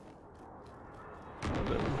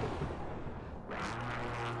whatever.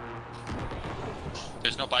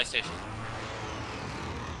 There's no buy station.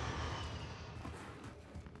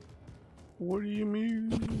 What do you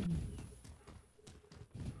mean?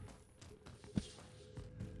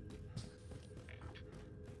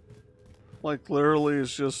 Like literally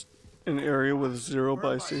it's just an area with 0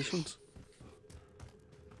 buy stations?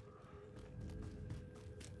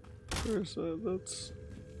 Where's that? That's...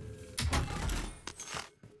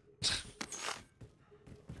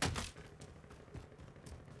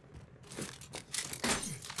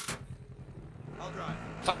 I'll drive.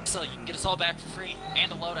 Fuck, so you can get us all back for free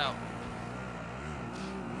and a loadout.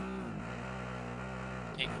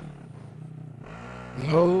 Hey,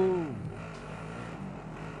 No.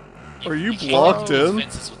 Are you can't blocked get those in?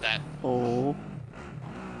 fences with that. Oh.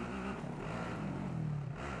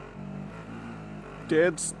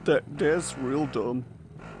 Dad's real dumb.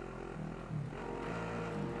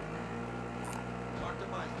 Mark the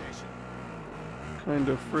buy station. Kind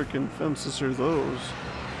of frickin' fences are those?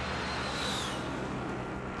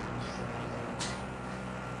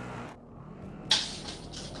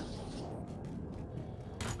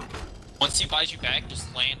 Once he buys you back,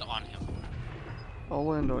 just land on him. I'll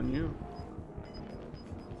land on you.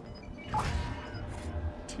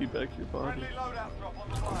 Teabag your body. Friendly loadout drop on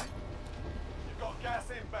the way. You've got gas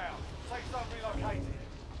inbound. Safe zone relocated.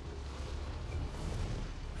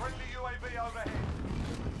 Friendly UAV overhead.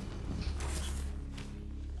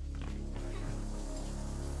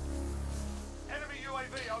 Enemy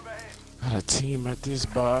UAV overhead. Got a team at this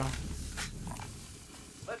bar.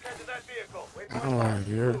 Let's head to that vehicle. Wait for I'm right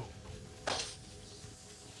here.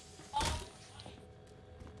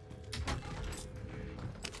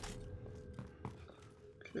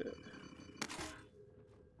 Okay.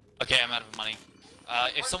 Okay, I'm out of money.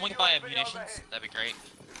 If someone can buy munitions, that'd be great.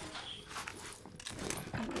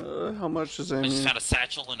 How much is I just Amy? found a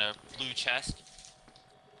satchel in a blue chest.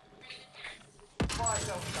 fire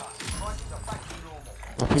cell start. Prices are back to normal.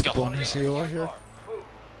 The people go. on this hill right here. Move.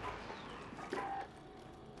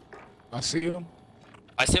 I see him.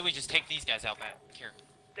 I say we just take these guys out back here.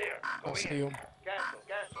 There. I see him. Cancel.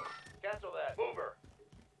 Cancel. Cancel that. Mover.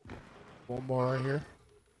 One more right here.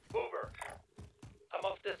 Mover. I'm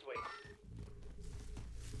off this way.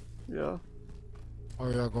 Yeah. Oh,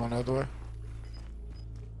 y'all going the other way?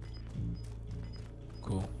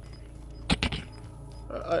 Cool.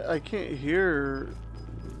 I can't hear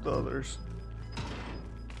the others.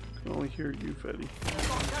 I can only hear you, Fetty.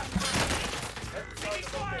 Can't reach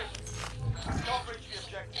the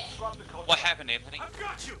objective. Scrub the contact. What happened, Anthony? I've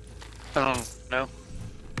got you. I don't know.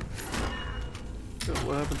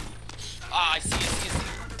 What happened? Ah, I see, I see, I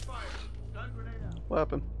see. Under fire. Stun grenade out. What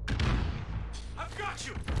happened? I've got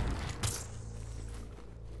you.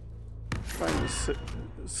 Trying to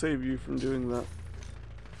save you from doing that.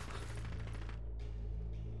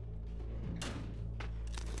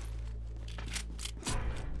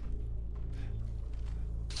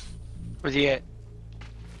 Where's he at?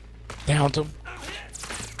 Downed him.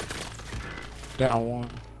 Down one.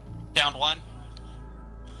 Down one.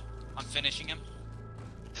 I'm finishing him.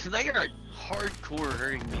 They are hardcore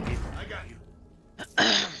hurting me, dude. I got you.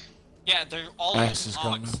 Yeah, they're all Ass using is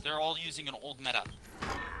coming. Ogs. They're all using an old meta.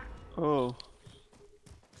 Oh.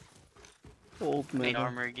 Old Main man.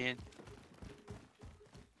 armor again.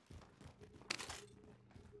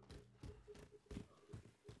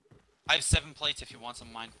 I have 7 plates if you want some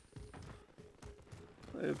of mine.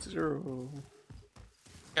 I have 0.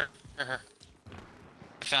 Here, here, here.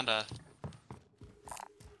 I found a...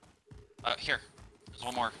 here. There's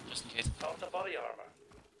one more, just in case. Counter body armor.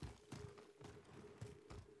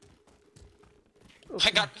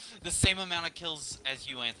 I got the same amount of kills as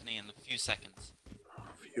you, Anthony, in a few seconds. A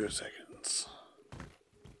few seconds.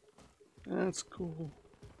 That's cool.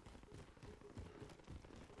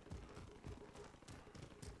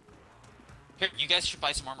 Here, you guys should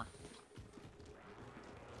buy some armor.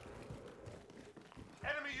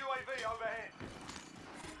 Enemy UAV overhead.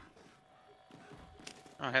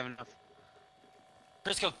 I don't have enough.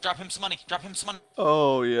 Crisco, drop him some money. Drop him some money.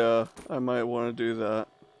 Oh yeah, I might want to do that.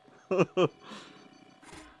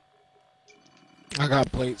 I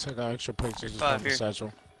got plates. I got extra plates. I just Five found the here.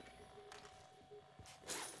 satchel.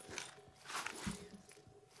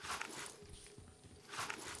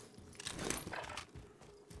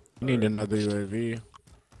 You need another UAV.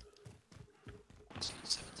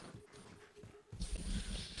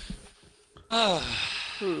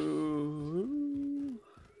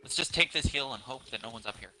 Let's just take this hill and hope that no one's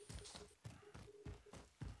up here.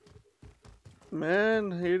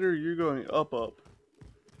 Man, hater, you're going up.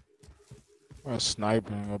 I'm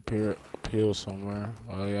sniping up here, uphill somewhere.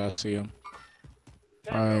 Oh yeah, I see him.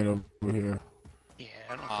 Right over here. Yeah,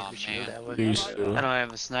 I don't Aw, think we should go man. that way. These I two. don't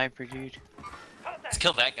have a sniper, dude. Let's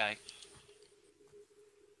kill that guy.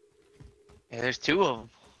 Yeah, there's 2 of them.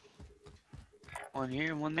 One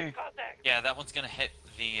here and one there. Yeah, that one's gonna hit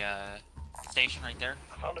the station right there.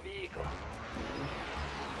 I found a vehicle.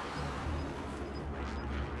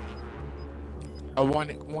 Oh,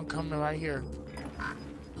 one coming right here.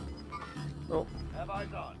 Oh, Have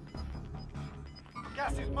eyes on.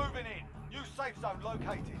 Gas is moving in. New safe zone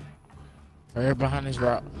located. Right here behind this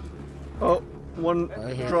rock. oh, one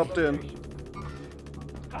Right here. dropped in.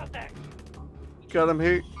 Contact. Got him,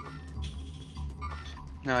 Heat.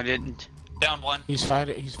 No, I didn't. Down one. He's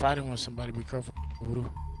fighting with somebody. Be careful. Voodoo.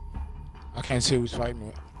 I can't see who's fighting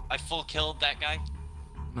with. I full killed that guy.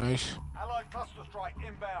 Nice. Allied cluster strike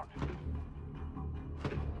inbound.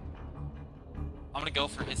 I'm gonna go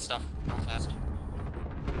for his stuff real fast.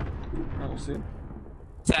 I don't see him.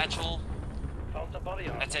 Satchel. Counter body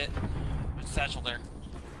armor. That's it. There's a satchel there.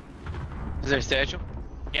 Is there a satchel?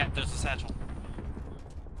 Yeah, there's a satchel.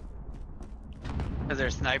 Is there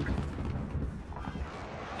a sniper?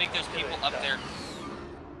 I think there's people up there.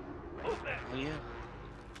 Move there. Oh, yeah.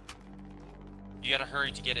 You gotta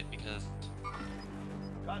hurry to get it because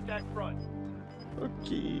Contact front.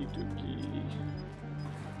 Okie dokie.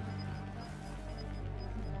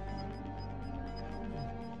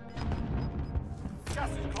 Gas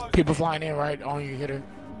is closing. People flying in right on you. Hit her.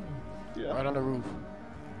 Yeah. Right on the roof.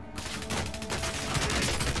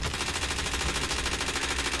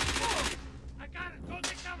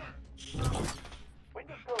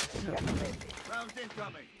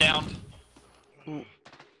 Downed.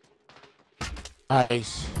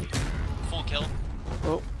 Nice. Full kill.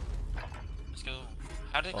 Oh, Let's go.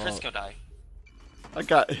 How did Crisco die? I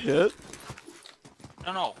got hit.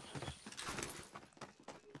 No.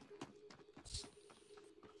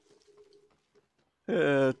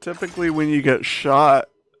 Typically when you get shot,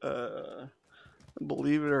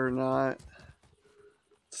 believe it or not,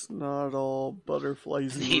 it's not all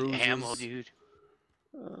butterflies and Need roses. ammo, dude.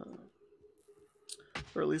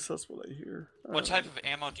 Or at least that's what I hear. What type of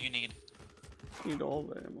ammo do you need? Need all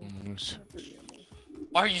the ammo.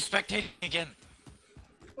 Why are you spectating again?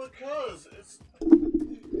 Because it's...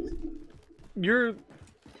 You're...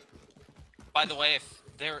 By the way, if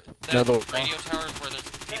there's Another radio towers where there's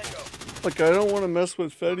people. Like, I don't want to mess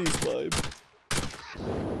with Fetty's vibe.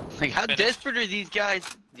 Like, how Finish. desperate are these guys,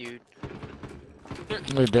 dude?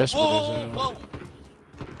 They're desperate as Whoa, hell. whoa!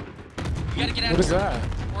 You gotta get out What of is here. that?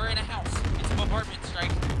 We're in a house. It's an apartment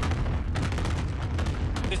strike.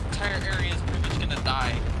 This entire area is pretty much gonna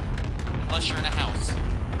die. Unless you're in a house.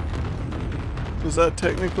 Is that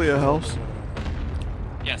technically a house?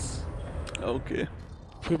 Yes. Okay.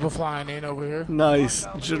 People flying in over here. Nice.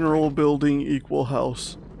 General building equal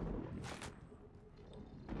house.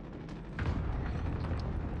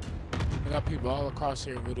 We got people all across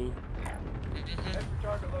here, Voodoo.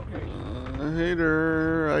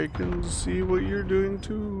 Hater, I can see what you're doing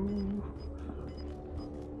too.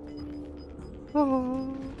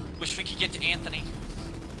 Oh. Wish we could get to Anthony.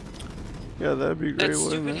 Yeah, that'd be great, That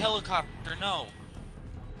wouldn't stupid it? helicopter, no.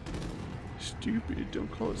 Stupid, don't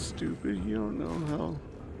call it stupid. You don't know how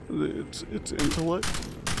it's intellect.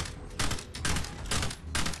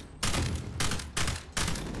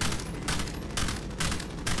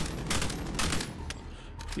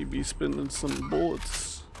 He'd be spending some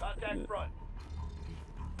bullets. Contact front.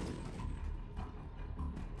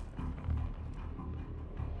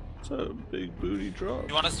 It's a big booty drop.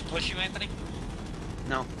 You want us to push you, Anthony?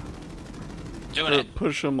 No. Doing Or it.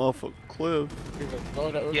 push him off a cliff. We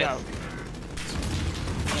Yes. got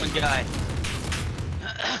One guy.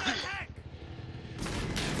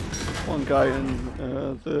 One guy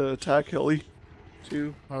in the attack heli,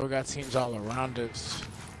 too. we got teams all around us.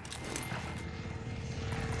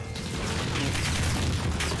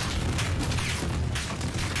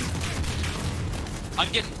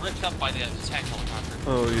 I'm getting ripped up by the attack helicopter.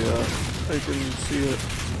 Oh yeah, I can see it.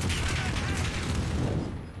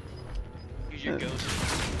 Use your ghost.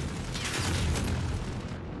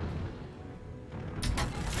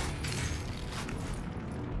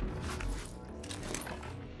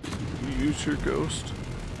 You use your ghost.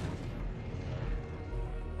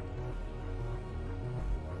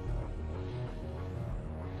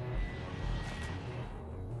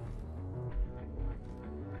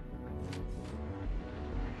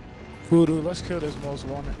 Voodoo, let's kill this most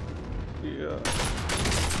wanted. Yeah.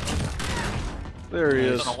 There he I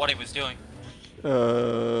is. don't know what he was doing.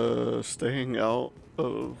 Staying out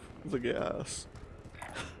of the gas.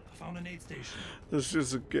 Found an aid station. This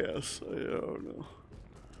is a guess. I don't know.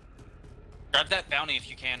 Grab that bounty if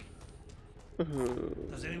you can.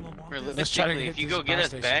 Does anyone want this? Let's try to Realistically, hit if you this go get gas us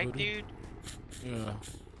station, back, Voodoo. dude, Yeah.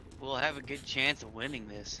 we'll have a good chance of winning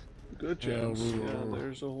this. Good Yeah, chance. we Yeah, will.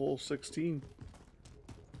 there's a whole 16.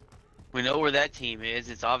 We know where that team is.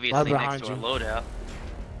 It's Right obviously behind next to our you. loadout.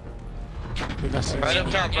 We got six. Right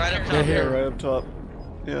up top, right up They're top. here. Right up top.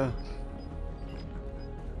 Yeah.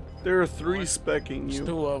 There are 3 specking There's you.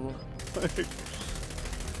 2 of them.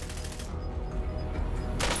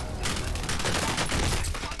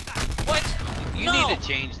 What? You No! need to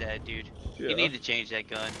change that, dude. Yeah. You need to change that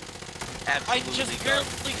gun. I Absolutely just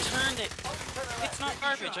garbage. barely turned it. It's not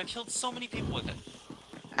garbage. I killed so many people with it.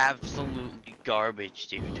 Absolutely garbage,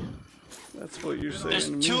 dude. That's what you're saying There's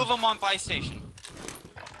to me. 2 of them on buy station.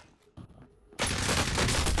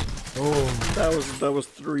 Oh, That was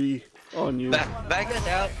 3 on you. Back us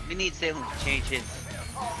out. We need Salem to change his.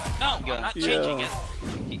 No, Yeah. I'm not changing Yeah.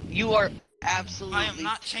 it. You are absolutely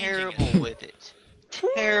not changing terrible it. with it.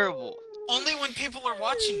 Terrible. Only when people are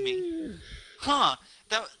watching me. Huh.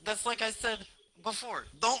 That's like I said before.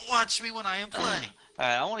 Don't watch me when I am playing.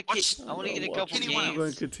 Alright, I want to Watch- get. I want to get a Watch couple him. anyone I'm going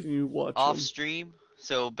games to continue watching. off stream.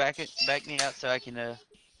 So back me out so I can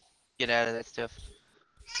get out of that stuff.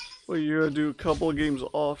 Well, you're gonna do a couple of games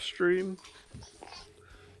off stream.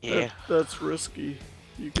 Yeah. That's risky.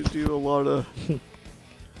 You could do a lot of.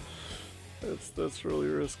 That's really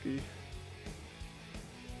risky.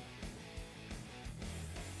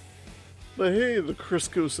 But hey, the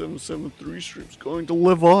Crisco 773 stream's going to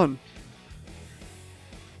live on.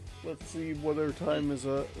 Let's see what our time is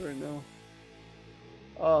at right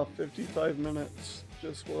now. 55 minutes.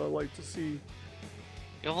 Just what I like to see.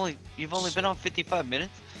 You've only been on 55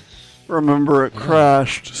 minutes. Remember, it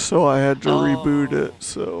crashed, so I had to reboot Oh. it.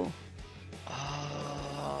 So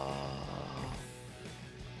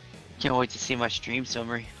Can't wait to see my stream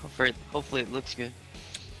summary. Hopefully it looks good.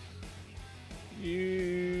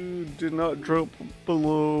 you did not drop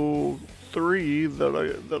below 3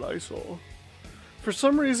 that I saw. For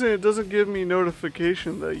some reason, it doesn't give me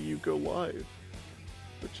notification that you go live,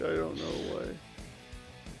 which I don't know why.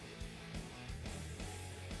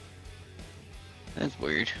 That's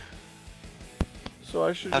weird. So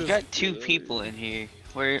I should. I've just got 2 people in here.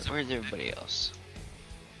 Where's everybody else?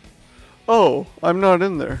 Oh, I'm not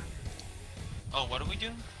in there. Oh, what do we do?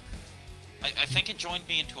 I think it joined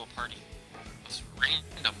me into a party. It's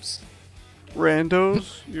randoms.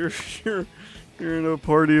 Randos? You're in a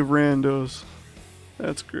party of randos.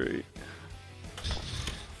 That's great.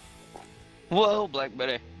 Whoa, Black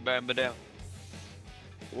Betty, bam ba down.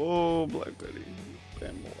 Whoa, Black Betty.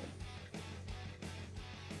 Bam boy.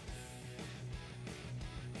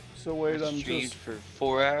 So wait, I'm Streamed just. for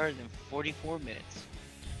 4 hours and 44 minutes.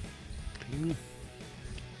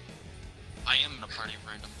 I am in a party of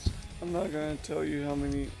randoms. I'm not gonna tell you how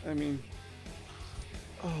many. I mean.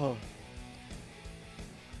 Oh.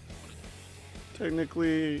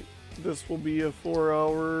 Technically, this will be a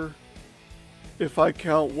 4-hour. If I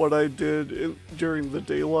count what I did during the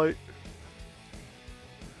daylight.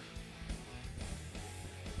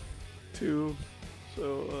 2.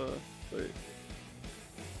 So, wait.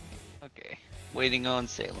 Okay, waiting on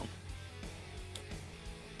Salem.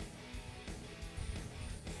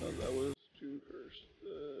 Oh, that was June 1st.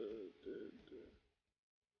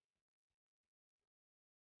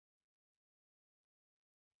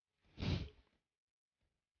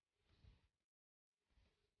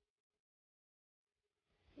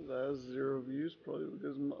 That has 0 views, probably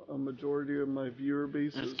because a majority of my viewer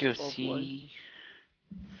base Let's is go offline. see.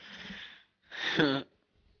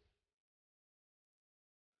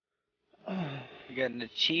 We got an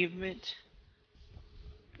achievement.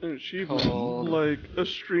 An achievement, Called- like a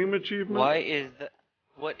stream achievement.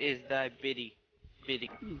 What is thy bidding?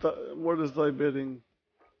 What is thy bidding?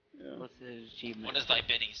 Yeah. What's the achievement? What is thy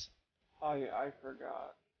biddies? I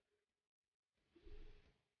forgot.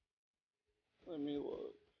 Let me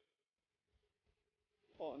look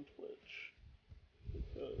on Twitch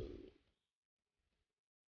because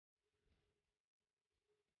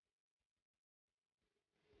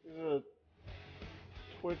is it a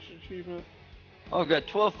Twitch achievement? Oh, I've got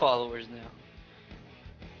 12 followers now.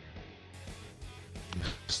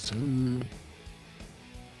 Soon.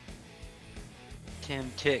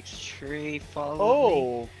 Tim Tix Tree follow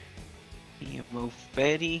Oh, me.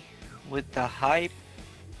 Mofetti with the hype.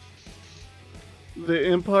 the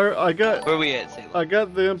Empire. I got Where we at,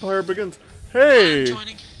 Salem? the Empire Begins. Hey,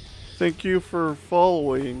 Joining. thank you for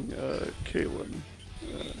following, Kaylin.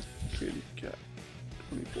 Katie Cat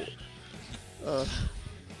 24.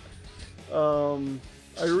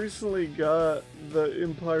 I recently got the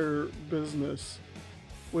Empire Business,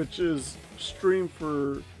 which is streamed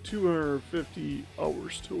for 250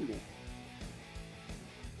 hours total.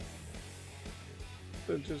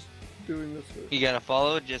 They're just doing this. You got a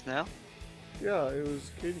follow just now? Yeah, it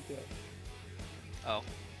was Katie Cat Oh,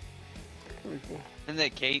 24. isn't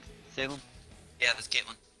that Kate, Salem? Yeah, that's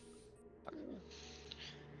Caitlin.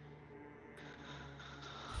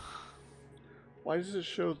 Why does it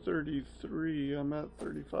show 33? I'm at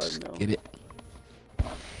 35 now. Get it?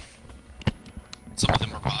 Some of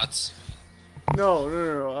them are bots.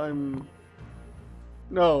 No.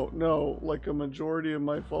 No. Like a majority of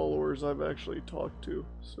my followers I've actually talked to,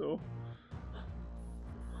 so.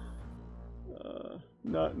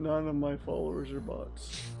 None of my followers are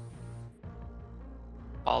bots.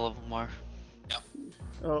 All of them are.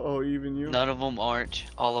 Oh, even you? None of them aren't.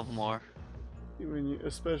 All of them are. Even you,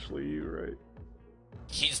 especially you, right?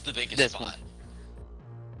 He's the biggest This bot. one.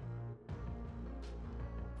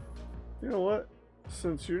 You know what?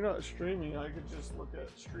 Since you're not streaming, I could just look at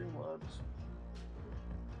Streamlabs.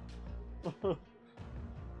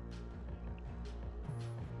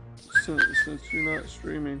 since you're not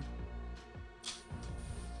streaming.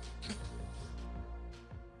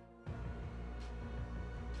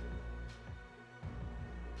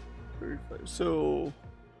 So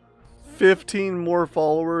 15 more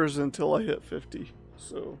followers until I hit 50.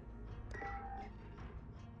 So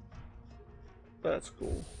that's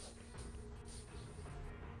cool.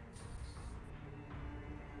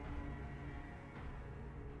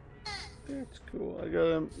 That's cool. I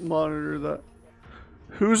gotta monitor that.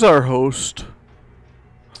 Who's our host?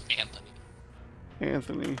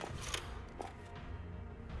 Anthony.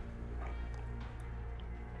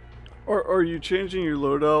 Are you changing your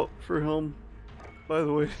loadout for him? By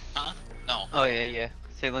the way. Huh? No. Oh yeah, yeah.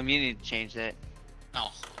 Salem, you need to change that. No,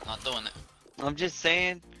 I'm not doing it. I'm just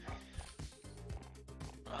saying.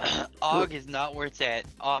 AUG is not where it's at,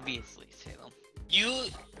 obviously, Salem. You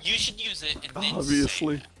should use it and then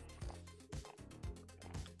Obviously. say,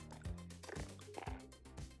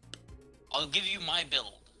 I'll give you my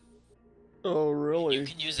build. Oh, You really?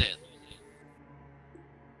 can use it.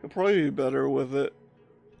 He'll probably be better with it.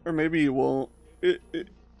 Or maybe he won't.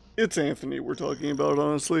 It's Anthony we're talking about,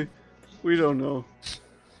 honestly. We don't know.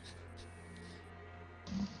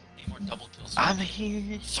 Need more double kills. I'm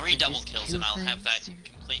here. 3 double kills and I'll have that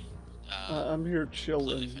complete. I'm here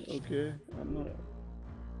chilling, okay? I'm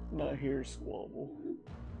not here squabble.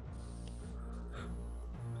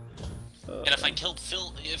 And if I kill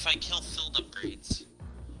filled upgrades,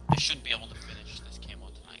 I should be able to finish this camo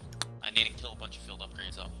tonight. I need to kill a bunch of filled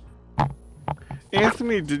upgrades though.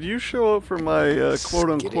 Anthony, did you show up for my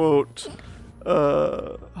quote-unquote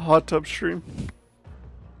hot tub stream?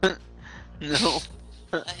 No.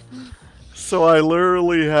 So I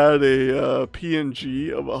literally had a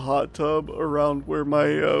PNG of a hot tub around where my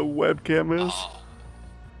webcam is. Oh,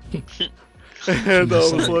 And I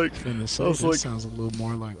was like, that sounds a little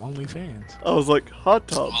more like OnlyFans. I was like, hot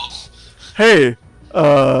tub. oh. Hey,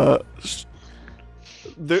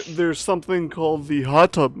 there's something called the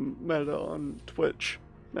hot tub meta on Twitch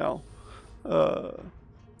now.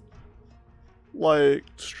 Like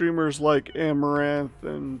streamers like Amaranth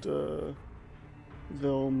and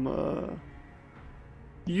them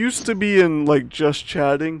used to be in like just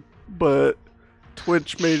chatting, but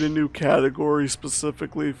Twitch made a new category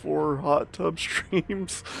specifically for hot tub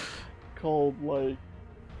streams called like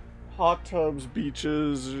hot tubs,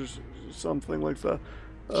 beaches, or something like that.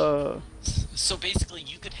 So basically,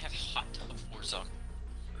 you could have hot tub Warzone.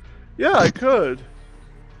 Yeah, I could.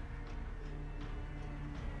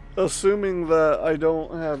 Assuming that I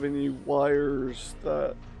don't have any wires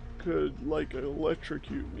that could, like,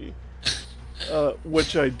 electrocute me.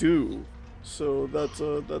 Which I do. So that's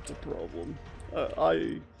a problem.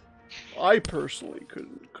 I personally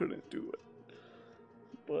couldn't do it.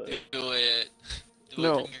 But Do it.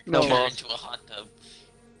 No, Bring your no. computer into a hot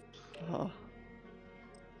tub.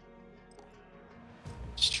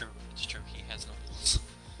 It's true. It's true. He has no balls.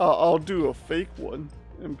 I'll do a fake one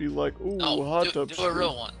and be like, ooh, No, hot do tub a stream.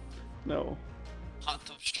 real one. No, Hot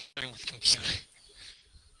tub stream with computer.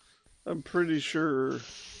 I'm pretty sure.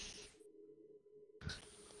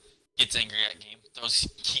 Gets angry at game. Throws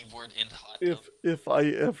keyboard in hot tub. If I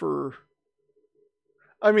ever,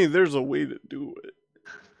 I mean, there's a way to do it.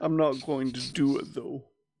 I'm not going to do it though.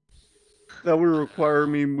 That would require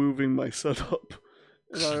me moving my setup,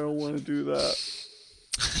 and I don't want to do that.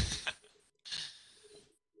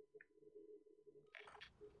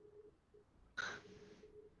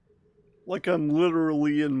 Like I'm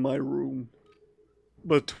literally in my room,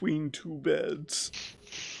 between 2 beds.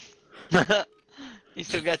 You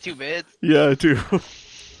still got 2 beds? Yeah, I do.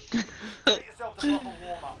 Get yourself the proper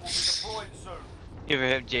warm-up. We'll be deploying soon. You ever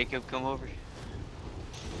have Jacob come over?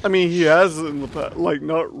 I mean, he has in the past, like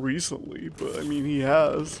not recently, but I mean, he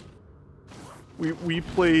has. We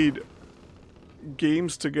played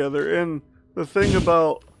games together, and the thing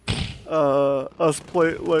about us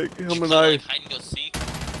play like him and I. Like hide and go seek.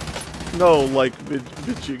 No, like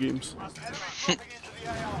video games.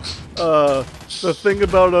 The thing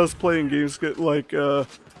about us playing games, like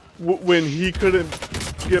when he couldn't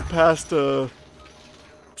get past a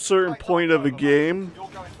certain point of a game,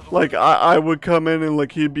 like I would come in and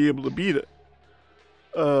like he'd be able to beat it.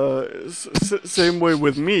 Same way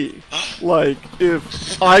with me. Like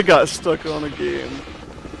if I got stuck on a game,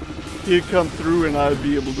 he'd come through and I'd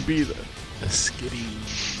be able to beat it. The skitty.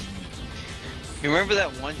 You remember that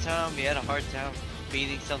one time we had a hard time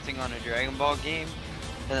beating something on a Dragon Ball game?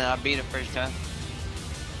 And then I beat it first time?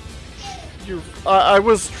 I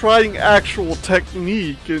was trying actual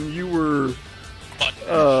technique and you were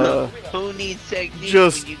Who needs technique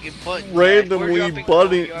just when you can button randomly mash? We're dropping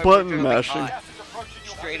button we're dropping mashing. hot.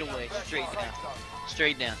 Straight away, straight down.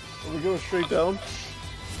 Straight down. Are we going straight down?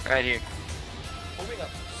 Right here.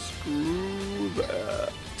 Screw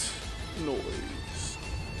that noise.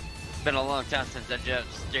 It's been a long time since I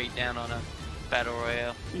jumped straight down on a battle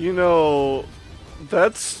royale. You know,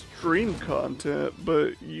 that's stream content,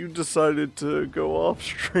 but you decided to go off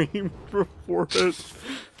stream before it.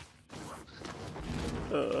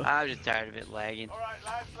 I'm just tired of it lagging. Alright,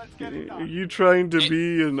 lads, let's get it Are done. you trying to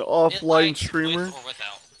be an offline lags streamer? with or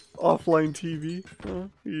without. Offline TV? Huh?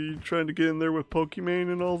 You trying to get in there with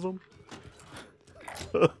Pokimane and all them?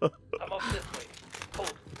 I'm off this way.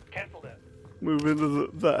 Hold. Cancel that. move into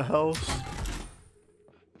that house.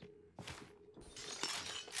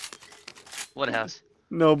 What house?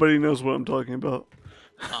 Nobody knows what I'm talking about.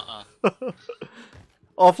 Uh-uh.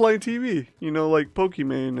 Offline TV, you know, like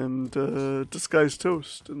Pokimane and Disguised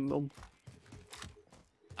Toast and them.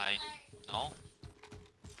 I no.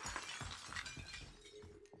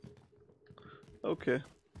 Okay,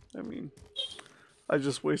 I mean, I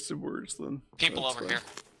just wasted words then. People That's over fine. here.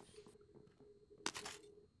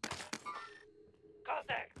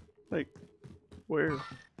 Contact. Like, where?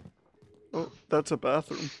 Oh, that's a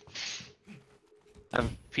bathroom. I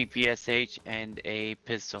have PPSH and a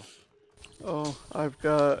pistol. Oh, I've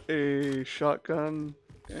got a shotgun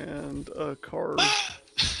and a card. Ah,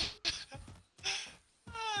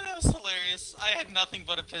 that was hilarious. I had nothing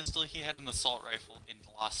but a pistol. He had an assault rifle and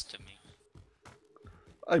lost to me.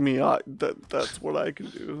 I mean, that's what I can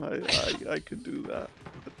do. I could do that.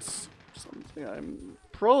 It's something I'm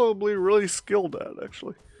probably really skilled at,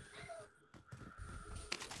 actually.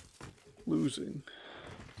 Losing.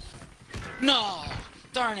 No!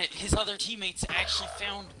 Darn it! His other teammates actually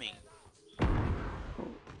found me.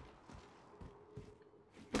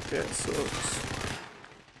 Okay, so it's...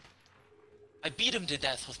 I beat him to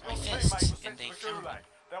death with my Your teammate fists, was and sent they to found Gulag. him.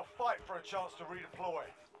 They'll fight for a chance to redeploy.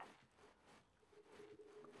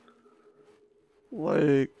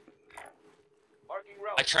 like...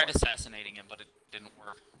 I tried assassinating him, but it didn't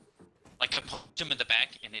work. Like, I punched him in the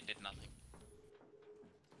back, and it did nothing.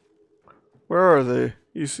 Where are they?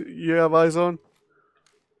 You have eyes on?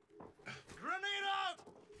 Grenade out!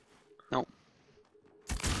 No.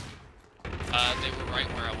 They were right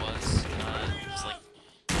where I was. It was like...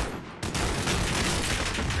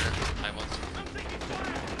 I was.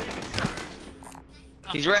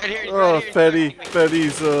 He's right here. He's Oh, right here. Fetty's,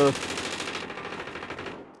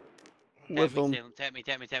 with Tap them. me, Salem. Tap me.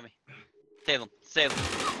 Salem.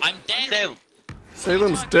 I'm dead! Salem.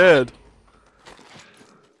 Salem's dead.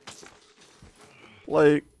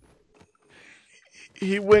 Like,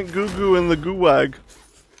 he went goo-goo in the gulag.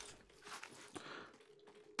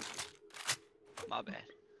 My bad.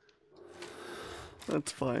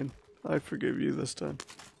 That's fine. I forgive you this time.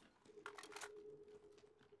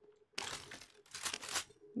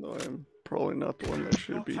 No, I'm probably not the one that Your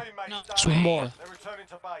should be. teammates No. done. Two more. They're returning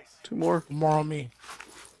to base. 2 more? More on me.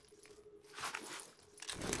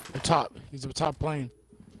 The top. He's the top plane.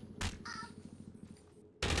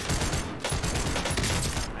 I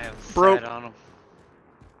have Broke. sight on him.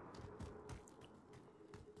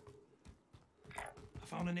 I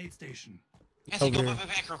found an aid station. Anthony, go Okay.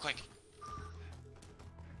 back real quick.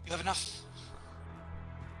 You have enough.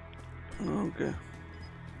 Okay.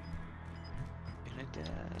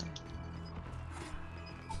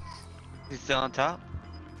 He's still on top?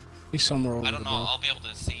 He's somewhere over I don't know, above. I'll be able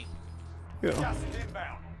to see. Yeah, Gas is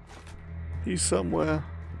inbound. he's somewhere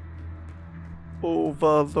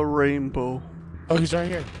over the rainbow. Oh, he's right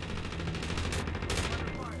here.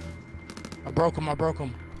 I broke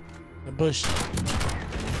him. The bush.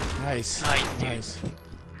 Nice. Nice, dude.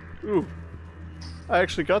 Ooh, I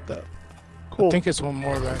actually got that. Cool. I think it's one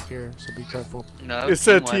more back here, so be careful. No. It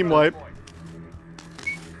said team wipe. wipe.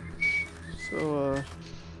 So,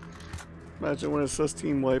 imagine when it says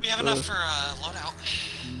team wipe. We have enough for loadout.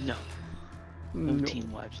 No. no.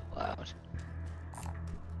 Team wipes allowed.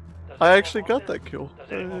 I actually got that kill.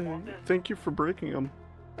 Thank you for breaking him.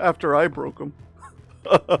 After I broke him.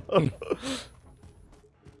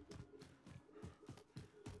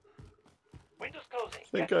 Windows closing.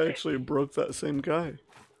 I think I actually broke that same guy.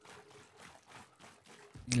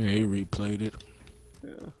 Yeah, he replayed it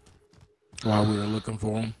Yeah. while we were looking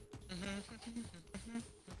for him.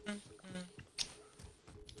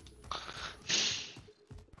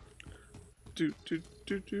 Do do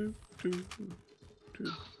do do do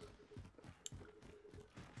do.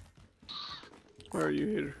 Where are you,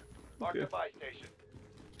 hater? Mark Okay. the buy station.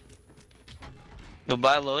 You'll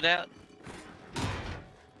buy loadout?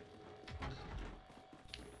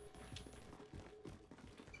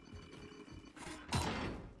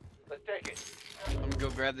 Let's take it. I'm gonna go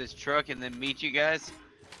grab this truck and then meet you guys.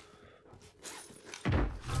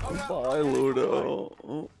 Buy loadout.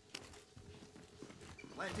 Oh.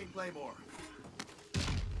 Planting Claymore.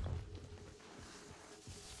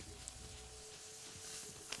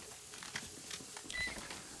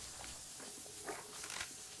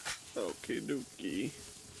 Okay, dokie.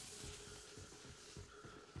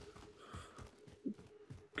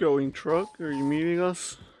 Going truck, are you meeting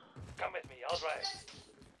us? Come with me, I'll drive.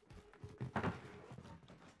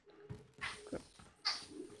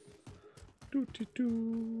 Do do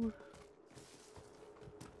do.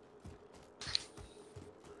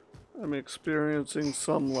 I'm experiencing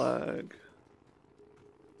some lag.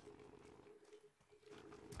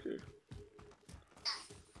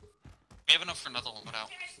 for another loadout.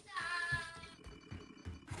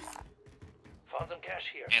 Found some cash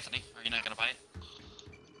here. Anthony, are you not gonna buy it?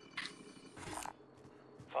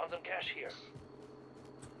 Found some cash here.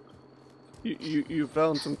 You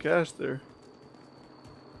found some cash there.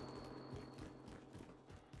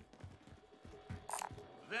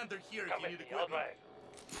 Vendor here Come with me, I'll drive.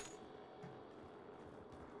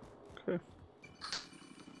 Okay.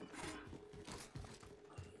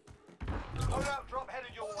 Loadout drop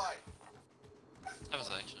headed your way. That was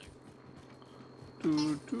actually.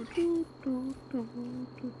 Do, do, do, do, do,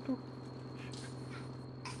 do, do.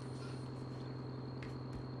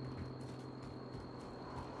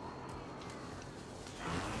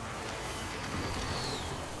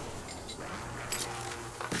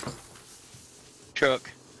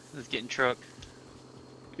 Truck. Let's get in truck.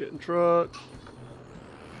 Get in truck.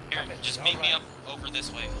 Here, just meet me up over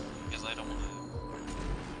this way, because I don't want to.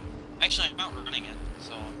 Actually, I'm outrunning it,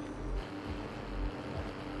 so.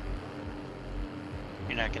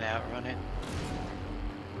 You're not gonna outrun it.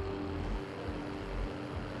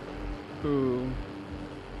 Ooh.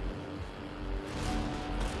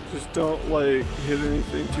 Just don't like hit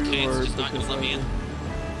anything too Okay, it's hard just not gonna let me in.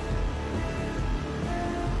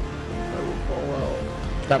 I will fall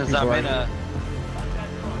out. Got Cause people I'm right in here. a.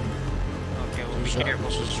 Okay, well be Just careful.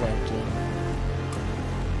 just dropped in.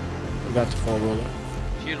 We got the 4-wheeler.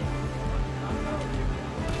 Shoot him.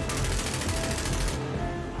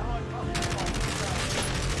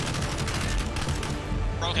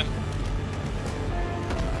 Broke him.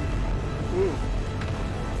 Ooh.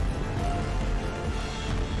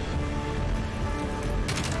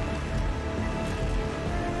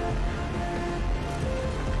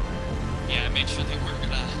 Yeah, I made sure they weren't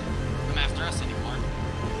gonna come after us anymore.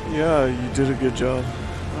 Yeah, you did a good job.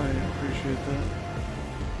 I appreciate that.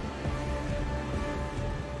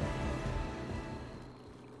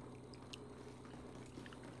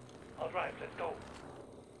 I'll drive, let's go.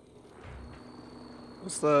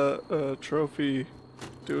 What's that trophy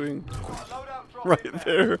doing Loadout drop right inbound.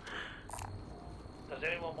 there? Does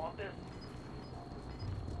anyone want this?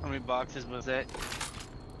 How many boxes was that?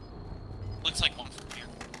 Looks like one from here.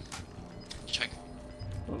 Check.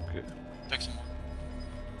 Okay. Check some more.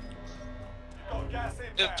 You've got gas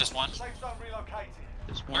inbound. Just one. Safe zone relocated.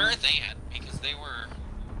 Just Where one. are they at? Because they were.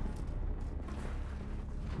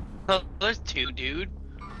 Oh, there's two, dude.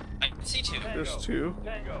 I can see two. There's two.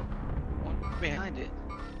 Tango. One behind it.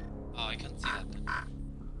 Oh, I couldn't see that then.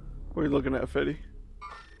 What are you looking at, Fetty?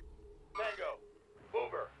 Tango.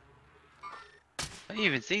 Mover. I didn't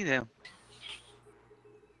even see them.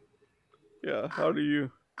 Yeah, how do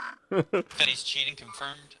you? Fetty's cheating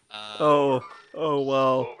confirmed. Oh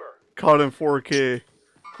wow. Mover. Caught in 4K.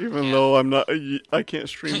 Even Yeah. though I'm not, I can't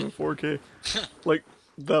stream in 4K. Like,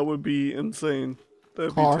 that would be insane.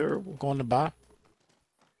 That'd be Car terrible. going to buy.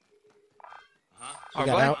 He Our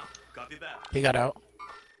got boy? out. Copy that. He got out.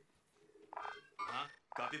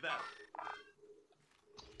 Copy that.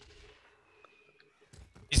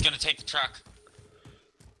 He's gonna take the truck.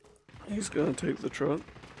 He's gonna take the truck.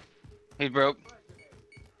 He broke.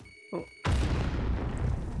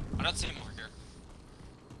 I don't see him over here.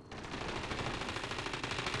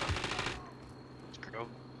 Screw.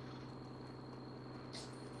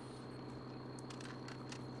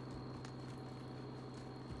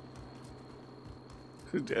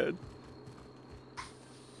 He's dead.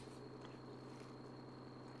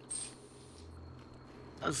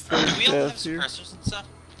 Is Do there we all have death here? suppressors and stuff?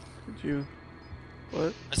 Could you?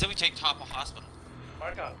 What? I said we take top of hospital.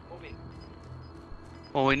 Mark out, moving.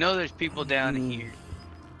 Well, we know there's people down here.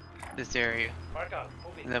 This area. Mark out,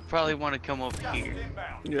 moving. And they'll probably want to come over Gas is here.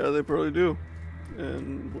 inbound. Yeah, they probably do.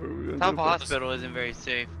 And what are we gonna Top do? of about hospital isn't very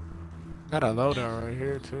safe. Got a loadout right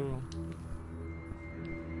here too.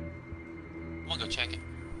 I'm gonna go check it.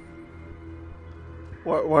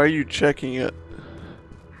 Why are you checking it?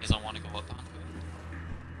 Because I want to go up onto it.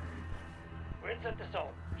 We're inside the zone.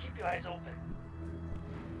 Keep your eyes open.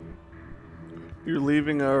 You're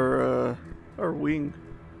leaving our wing.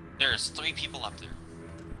 There's 3 people up there.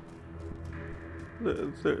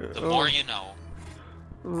 The The more you know.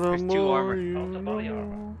 The There's two more armor. you Oh, the body know.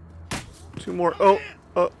 armor. 2 more. Oh,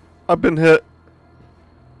 I've been hit.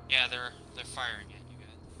 Yeah, they're firing at you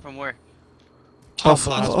guys. From where? Top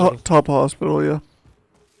hospital. Top hospital, yeah.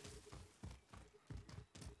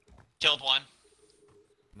 Killed one.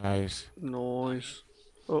 Nice. Noise.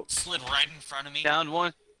 Slid right in front of me. Downed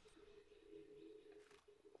one.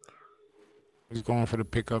 He's going for the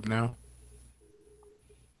pickup now.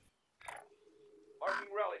 Marking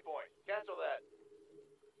rally point. Cancel that.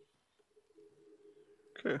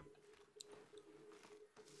 Okay.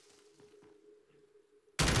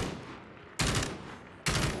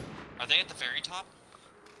 Are they at the very top?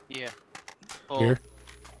 Yeah. Oh, Here.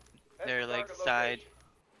 they're like side.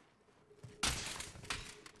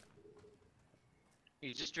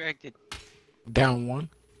 He's distracted. Down one.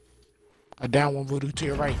 A down one voodoo to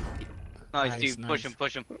your right. Nice, Nice, dude. nice. Push him,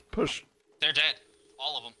 push him. Push. They're dead.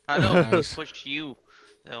 All of them. I know, he Nice. pushed you.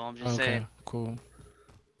 So I'm just Okay, saying. cool.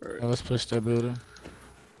 Alright. Now let's push that building.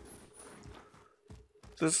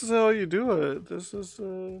 This is how you do it. This is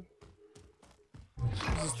You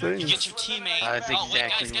things. get your teammate. That's Oh, wait,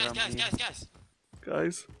 exactly guys, what I'm guys.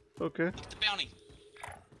 Guys, okay. Get the bounty.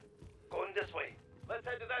 Going this way. Let's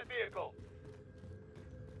head to that vehicle.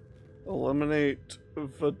 Eliminate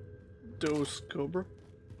Vados Cobra.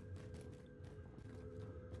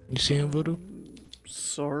 You see him, voodoo?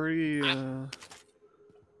 Sorry, I'm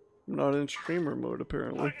not in streamer mode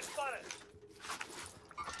apparently. Target spotted.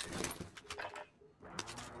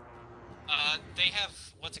 They have,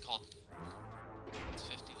 what's it called? It's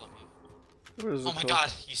 50, let me. What is it Oh my called?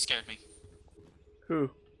 god, you scared me. Who?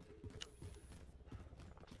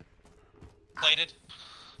 Plated.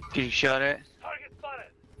 Getting shot at. Target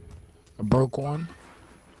spotted. I broke one.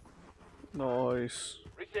 Nice.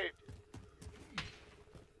 Received.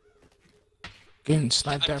 Getting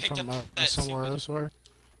sniped I at picked from up that somewhere stupid- else. Where?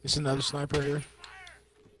 It's another sniper here.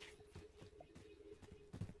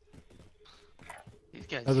 These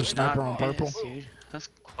guys Another do sniper not on purple. miss, dude. That's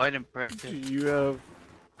quite Do impressive. you have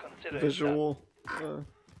Consider it visual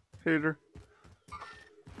hater? done.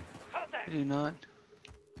 Contact. I do not.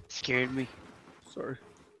 Scared me. Sorry.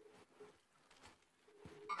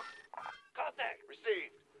 Contact.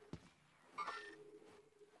 Received.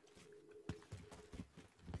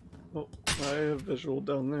 Oh, I have visual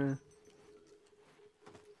down there.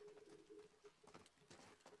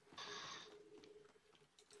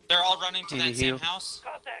 They're all running to Need that to same heal. house.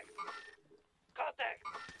 Contact. Contact.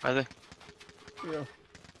 Are they? Yeah.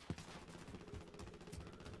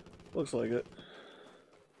 Looks like it.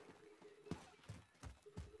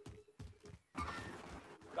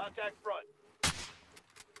 Contact front.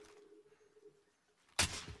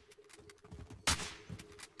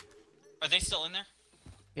 Are they still in there?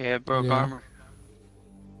 Yeah, broke Yeah. armor.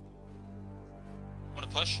 Want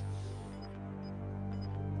to push?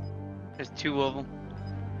 There's two of them.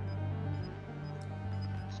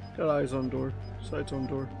 Got eyes on door. Sights on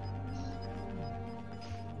door.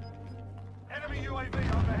 Enemy UAV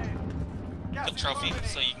overhead. Gas Good is trophy, moving in.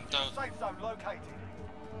 so you can throw. Safe zone located.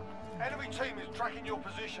 Enemy team is tracking your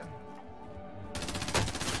position.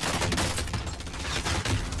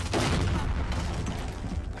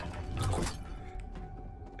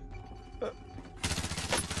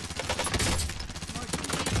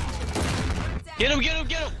 Get him, get him,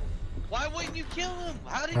 get him! Why wouldn't you kill him?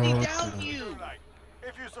 How did he Okay. down you? Too late.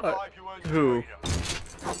 If you survive, you earn who? your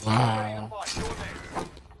freedom. Wow. Fight, you're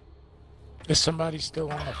next. There's somebody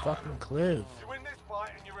still on the fucking cliff. You win this fight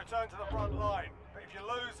and you return to the front line. But if you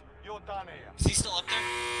lose, you're done here. Is he still up there?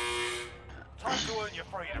 Time to earn your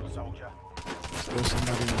freedom, soldier. Still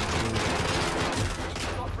somebody on the cliff.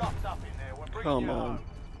 You got roughed up in there. We're bringing Come you on. home.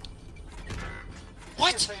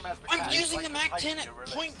 What? Your team has the I'm cash, using the wait MAC for 10 Payton at to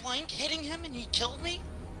release. point blank, hitting him, and he killed me?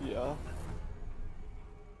 Yeah.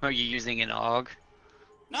 Are you using an AUG?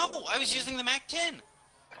 No, I was using the MAC 10.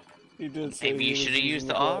 He did say Maybe he you was should have using used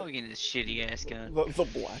the black- AUG in this shitty ass gun. The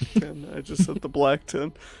black tin. I just said the black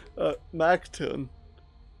tin. Mac tin.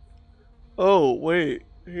 Oh wait,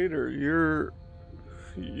 hater, you're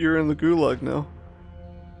in the gulag now.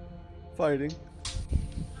 Fighting.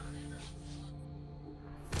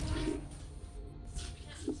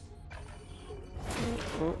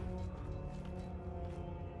 Oh.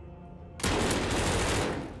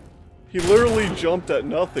 He literally jumped at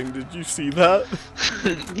nothing. Did you see that?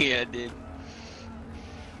 Yeah, I did.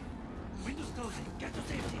 Windows closing. Get to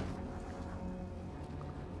safety.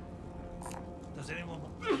 Does anyone?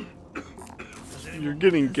 Does anyone? You're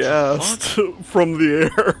getting gassed from the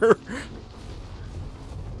air.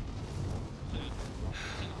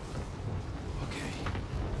 Okay.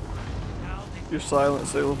 Now they You're silent,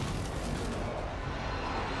 Salem.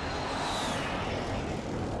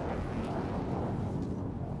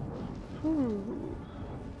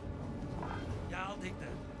 Yeah, I'll take that.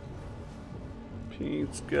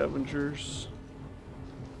 Pete Scavengers.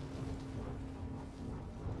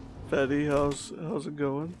 Fetty, how's it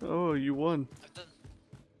going? Oh, you won. I've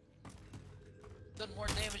done more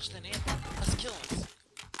damage than him. Let's kill us.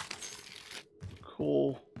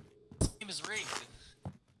 Cool. This game is rigged.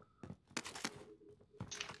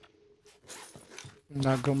 I'm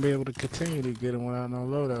not gonna be able to continue to get him without no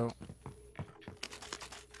loadout.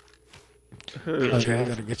 Okay, I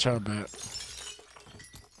gotta get y'all back.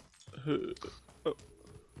 Oh,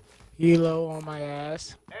 Helo on my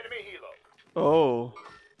ass. Enemy helo. Oh.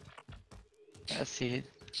 I see it.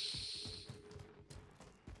 See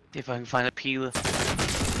if I can find a Pila.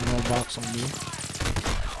 No box on me.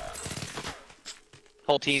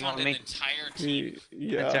 Whole team Found on an me. entire team.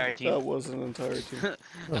 Yeah, Entire team. that was an entire team.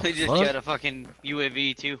 They just What? got a fucking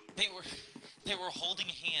UAV too. They were holding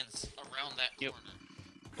hands around that Yep.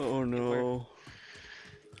 corner. Oh no.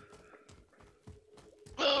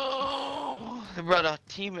 Oh, I brought a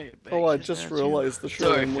teammate back. Oh, I That's just not realized the shirt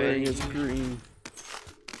Sorry, I'm wearing Fetty. is green.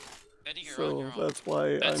 Eddie, you're on So your own. that's why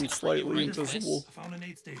That's I'm gonna bring you slightly right to invisible. this. Found an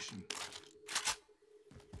aid station.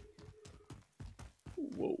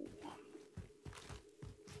 Whoa.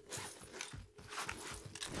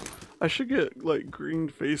 I should get like green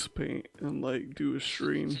face paint and like do a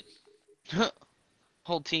stream. you.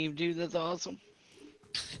 Whole team, dude. That's awesome.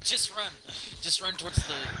 Just run. Just run towards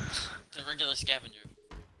the regular scavenger.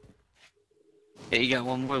 Yeah, you got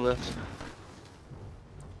one more left.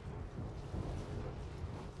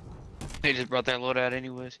 They just brought that load out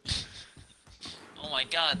anyways. Oh my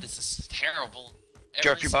god, this is terrible.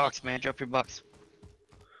 Drop Every your single- box, man. Drop your box.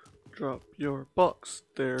 Drop your box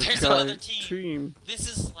there, There's guy another team. This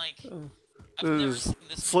is like I've never This is, seen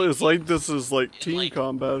this it's, many it's like teams this is like in, team like-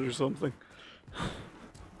 combat or something.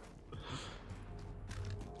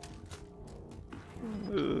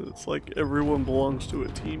 It's like everyone belongs to a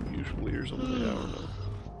team usually or something. I don't know.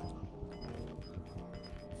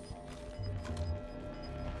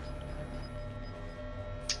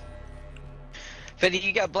 Fetty,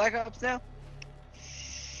 you got Black Ops now?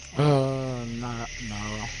 No.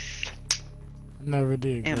 Never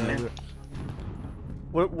did Damn, grab man.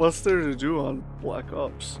 it. What's there to do on Black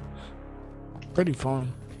Ops? Pretty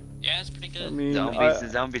fun. Yeah, it's pretty good. I mean, The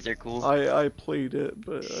zombies are cool. I played it,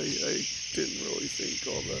 but I didn't really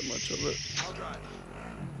think all that much of it. I'll drive.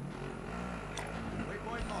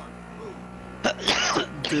 Waypoint mark.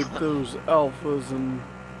 Move. Did those alphas and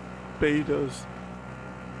betas.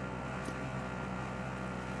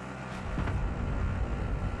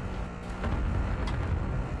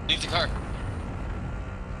 Leave the car.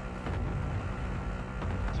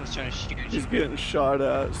 Someone's trying to shoot you. He's getting shot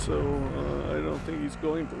at, so I don't think he's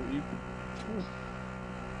going to leave.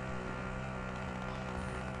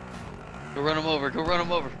 Go run him over. Go run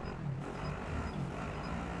him over.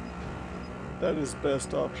 That is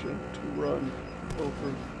best option to run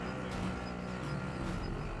over.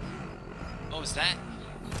 What was that?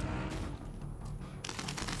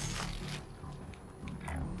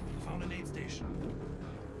 Found an aid station.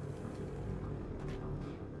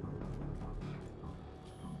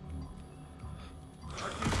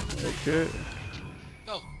 Okay.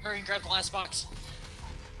 Go, hurry and grab the last box.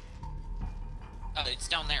 It's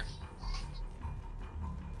down there.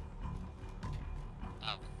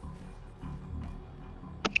 Oh.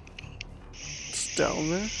 It's down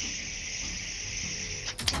there.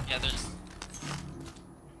 Yeah, there's.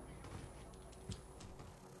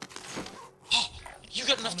 Oh, you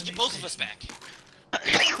got enough to get both of us back.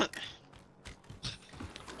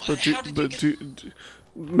 But How did you get...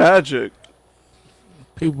 magic.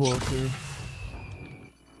 People up here.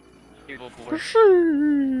 People board.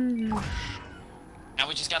 Now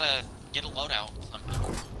we just gotta get a loadout.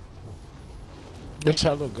 There's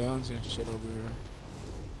hella guns and shit over here.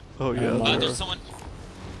 Oh yeah. Uh, there There's are. someone.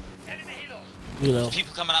 Enemy helo. You know.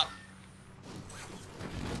 People coming up.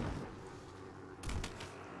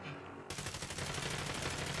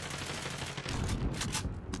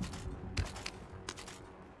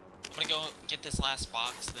 I'm gonna go get this last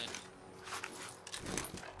box then.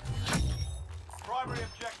 Primary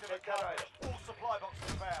objective accomplished. All supply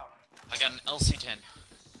boxes found. I got an LC-10.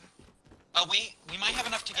 Oh wait, we might have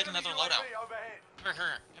enough to get Enemy another UAV loadout. overhead. Here,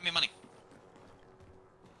 give me money.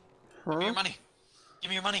 Give me Huh? your money. Give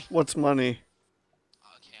me your money. What's money?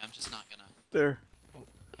 Okay, I'm just not gonna. There.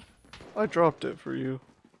 I dropped it for you.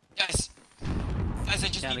 Guys, I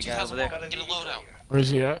just Down need the guy over 2,000 there. more to get a loadout. Where's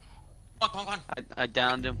he at? Come on. I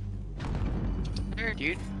downed him. Here,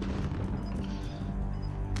 dude.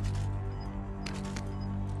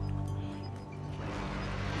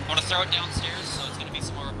 I want to throw it downstairs, so it's gonna be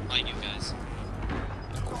somewhere by you guys.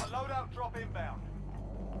 Got a loadout drop inbound.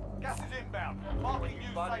 Gas is inbound. Marking new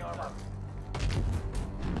safe zone.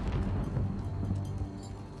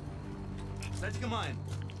 Setting a mine.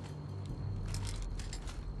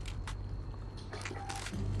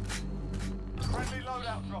 Friendly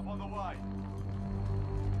loadout drop on the way.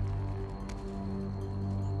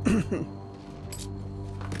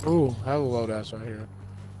 Ooh, hella loadouts right here.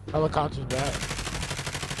 Helicopter's back.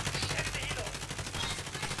 Enemy helo.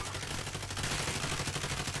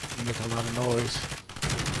 Make a lot of noise.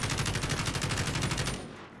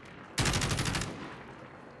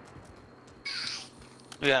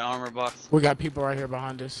 We got armor box. We got people right here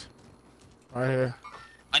behind us. Right here.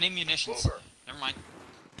 I need munitions. Never mind.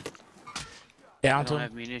 I Down don't to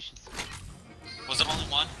have him. munitions. Was it only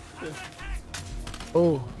one?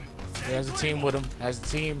 Oh. He has a team with him. Has a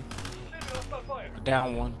team.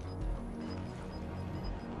 Down one.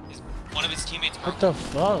 Is one of his teammates What broke? the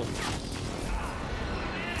fuck?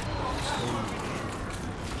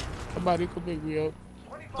 Somebody could pick me up.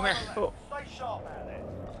 Come here. Oh, Stay sharp out there.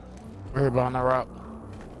 We're here behind that rock.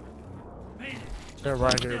 They're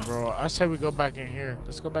right here, bro. I say we go back in here.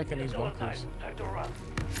 Let's go back in these bunkers. Time to run.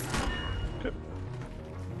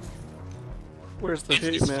 where's the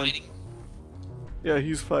Anthony's hitman? fighting. Yeah,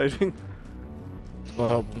 he's fighting. Go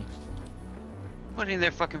help them. Putting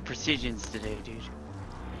their fucking precisions today, dude.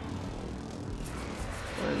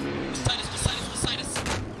 I mean, Beside us, beside us, beside us.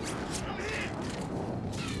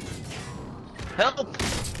 Help!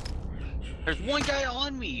 There's one guy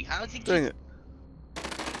on me. How's he dang keep... it.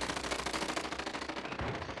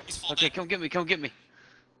 He's full Okay, dead. come get me, come get me.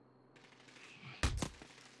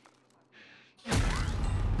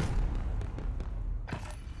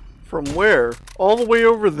 From where? All the way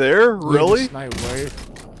over there? Really? Snipe wave.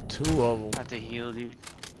 Two of them. Have to heal, dude.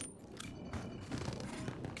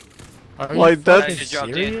 Are Like, you that's- fucking I just dropped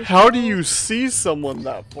in. serious? How do you see someone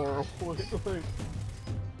that far away? Like,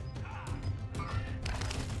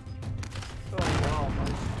 oh wow, my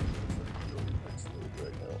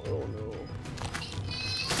right now. Oh no.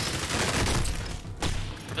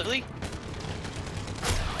 Really?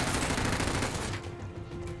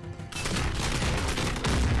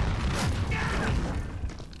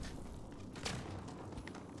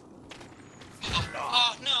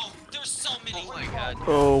 Oh no, there's so many. Oh my god.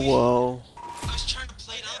 Oh wow. I was trying to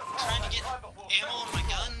play it up, trying to get ammo in my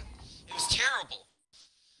gun. It was terrible.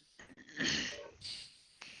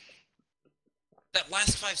 That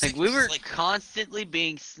last 5 Like, seconds we were was like, constantly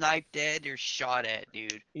being sniped at or shot at,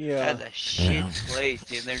 dude. Yeah. That's a shit Yeah. place,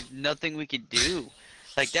 dude. There's nothing we could do.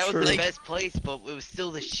 Like, that was Sure. the best place, but it was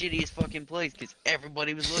still the shittiest fucking place because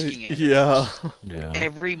everybody was looking at it. Yeah. Yeah.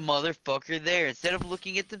 Every motherfucker there. Instead of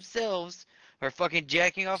looking at themselves or fucking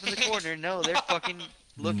jacking off in the corner, no, they're fucking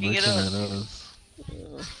looking at us.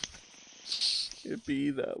 Yeah. It be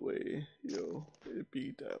that way, yo. It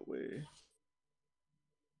be that way.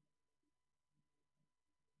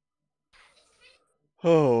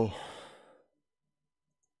 Oh.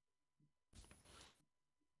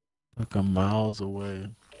 Fucking miles away.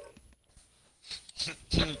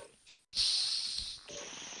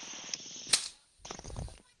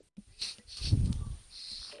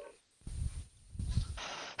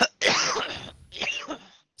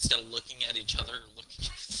 instead of looking at each other, looking.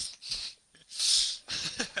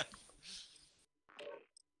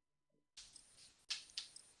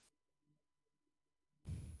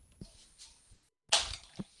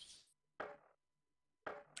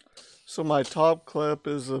 So my top clip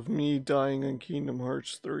is of me dying in Kingdom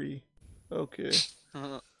Hearts 3. Okay.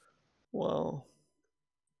 Wow.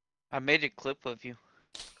 I made a clip of you.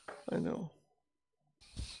 I know.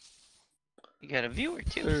 You got a viewer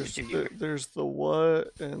too. There's Who's your viewer? there's the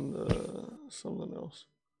what and the something else.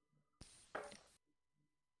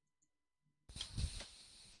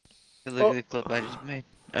 Look at the clip I just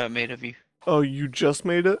made of you. Oh, you just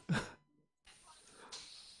made it? I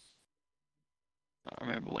don't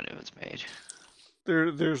remember when it was made.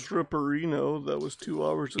 There's Ripperino that was 2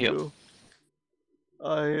 hours Yep. ago.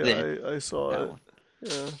 I saw That it. one.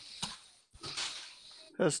 Yeah.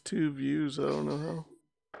 Has 2 views. I don't know how.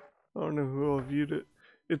 I don't know who all viewed it.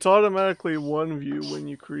 It's automatically 1 view when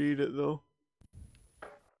you create it though.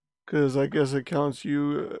 Cause I guess it counts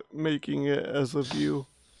you making it as a view.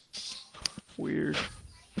 Weird.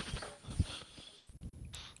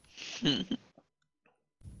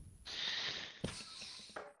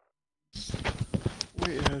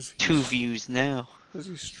 Wait, has he 2 views now. Has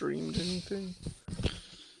he streamed anything?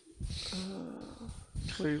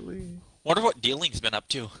 Lately? Wonder what Dealing's been up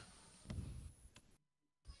to.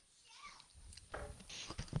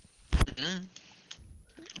 I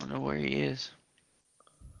don't know where he is.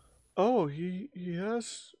 Oh, he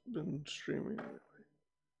has been streaming lately.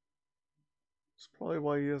 That's probably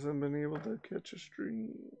why he hasn't been able to catch a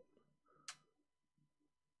stream.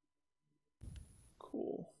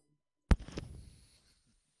 Cool.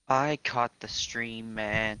 I caught the stream,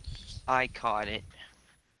 man. I caught it.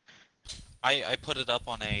 I put it up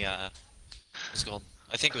on a, what's it called?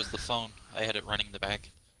 I think it was the phone. I had it running in the back.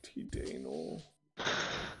 T. Daniel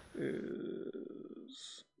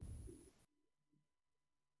is...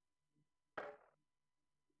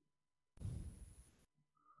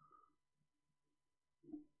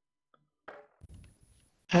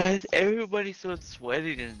 Why is everybody so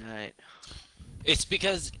sweaty tonight? It's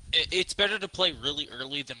because it's better to play really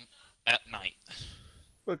early than at night.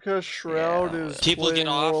 Because Shroud Yeah, is people get playing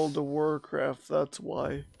off. World of Warcraft, that's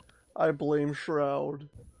why. I blame Shroud.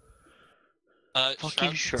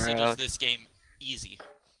 Fucking Shroud considers Shroud. this game easy.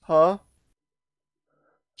 Huh?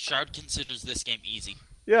 Shroud considers this game easy.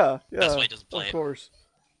 Yeah, That's why he doesn't play of it. course.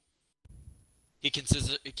 He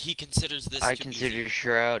considers this. I too consider easy.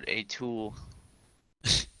 Shroud a tool.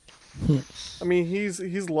 I mean, he's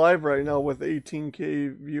live right now with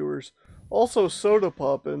 18k viewers. Also, Soda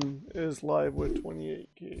Poppin' is live with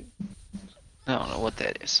 28k. I don't know what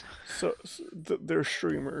that is. So they're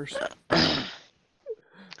streamers.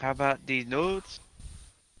 How about these notes?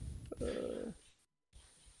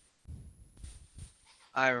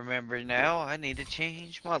 I remember now. I need to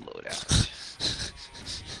change my loadout.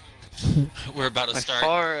 We're about to As start.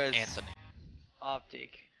 far as Anthony.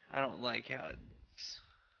 optic, I don't like how it looks.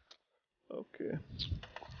 Okay.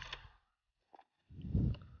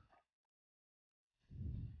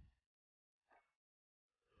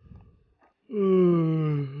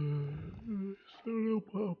 Soda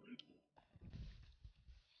Poppin'.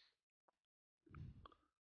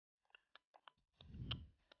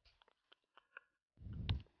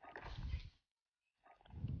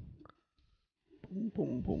 Boom,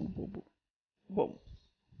 boom, boom, boom, boom.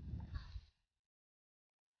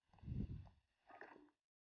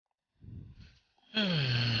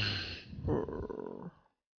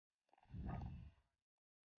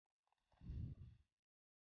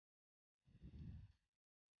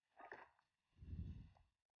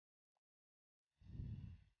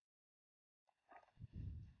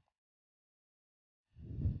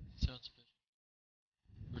 Sounds good.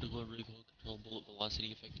 Critical recoil control, bullet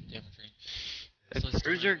velocity, effective damage range. Is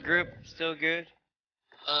cruiser grip still good?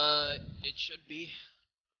 It should be.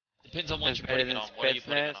 Depends on what That's you're better putting it than on. What are you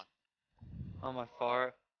putting it Spetsnaz? on? On my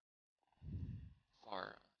far.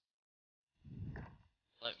 Far.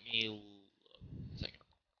 Let me look. A second.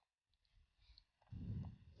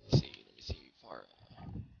 Let me see. Far.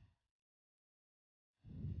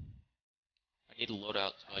 I need to load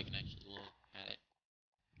out so I can actually look at it.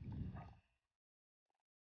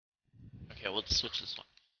 Okay, let's switch this one.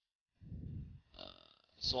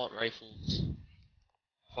 Assault rifles.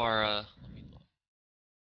 Far. Let me look.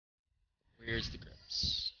 Where's the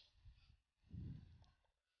grips?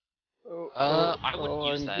 I wouldn't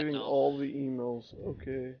use I'm that, getting no. all the emails.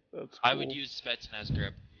 Okay, that's cool. I would use Spetsnaz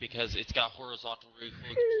grip because it's got horizontal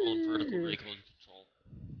recoil control and vertical recoil control.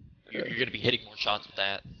 You're gonna be hitting more shots with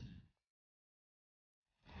that.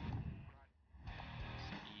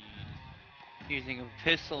 Using a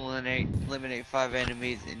pistol eliminate 5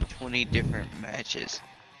 enemies in 20 different matches.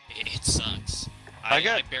 It sucks. I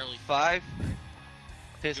got I barely. 5 You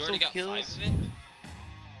pistol already got kills. 5 of it?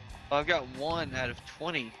 I've got 1 out of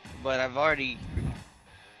 20, but I've already.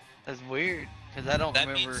 That's weird, because I don't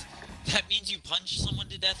remember. That means you punched someone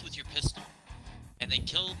to death with your pistol, and then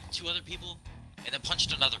killed 2 other people, and then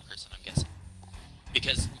punched another person. I'm guessing.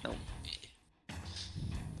 Because. No.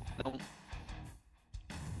 No.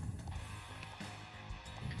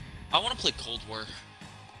 I want to play Cold War.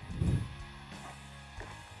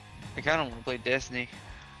 I kind of want to play Destiny.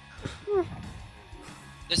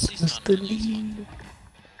 This season on really is fun.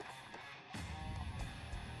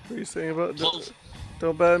 What are you saying about Close.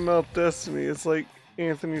 don't badmouth Destiny? It's like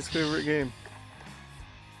Anthony's favorite game.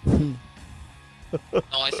 No,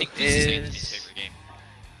 I think this is Is- Anthony's favorite game.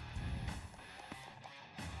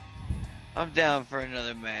 I'm down for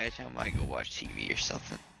another match. I might go watch TV or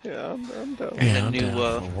something. Yeah, I'm down. There's Yeah, a I'm new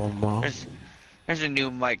down for one more. there's a new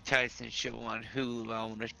Mike Tyson show on Hulu I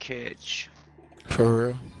want to catch. For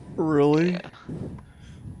real? Really? Yeah.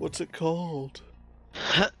 What's it called?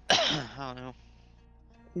 I don't know.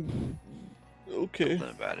 Okay.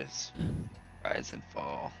 Something about his rise and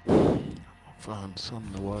fall. Find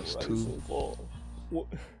something to watch Rise too. and fall.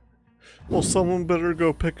 Well, someone better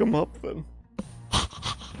go pick him up then.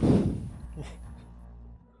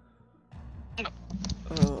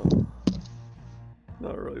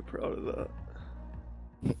 Not really proud of that.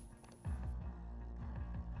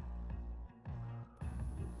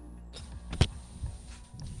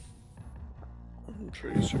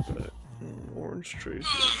 Tracer back. Orange tracer.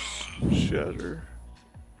 Shatter.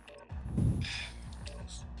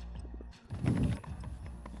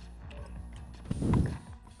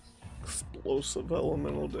 Explosive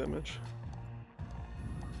elemental damage.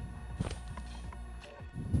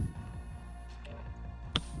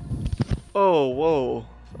 Oh, whoa.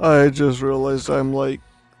 I just realized I'm like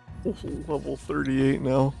level 38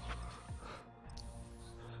 now.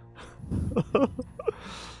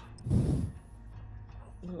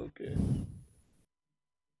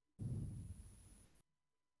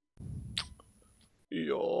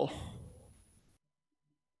 all.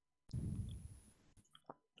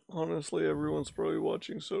 Honestly, everyone's probably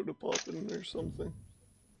watching Soda Poppin' or something.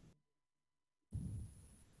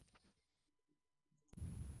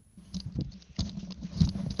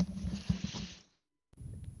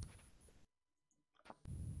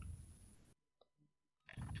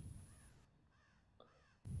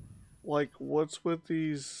 Like, what's with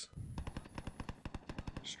these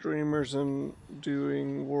streamers and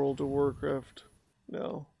doing World of Warcraft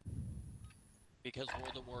now? Because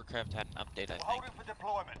World of Warcraft had an update, I We're holding think. for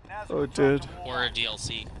deployment. Now's Oh, a it good time did? to warm Or a up.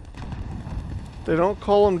 DLC. They don't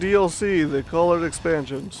call them DLC, they call it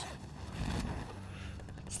expansions.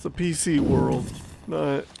 It's the PC world,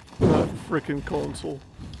 not frickin' console.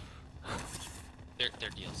 They're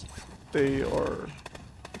DLC. They are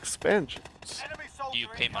expansions. Enemy Do soldier you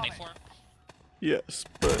pay money incoming. for them? Yes,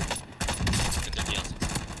 but Then they're DLC.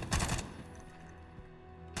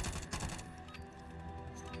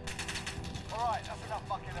 Alright, that's enough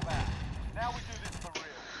fucking about. Now we do this for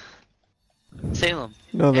real. Salem.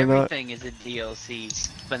 no, they're not. Everything is a DLC,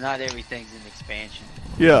 but not everything's an expansion.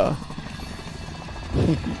 Yeah.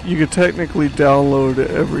 You could technically download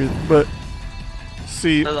but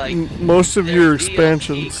see, So, like, most of your There's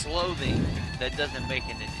expansions. DLC clothing that doesn't make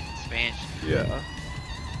it an expansion. Yeah.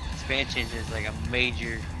 Expansion is like a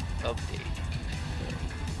major update.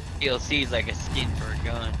 DLC is like a skin for a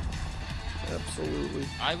gun. Absolutely.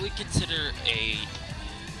 I would consider a...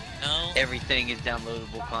 No. Everything is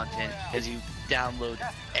downloadable content because you download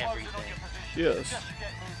Gas is closing on everything. your position. Yes. Just to get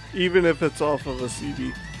moving. Even if it's off of a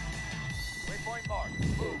CD. Waypoint marked.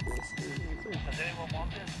 Does anyone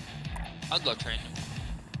want this? I'll go train them.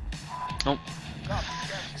 Nope. Copy,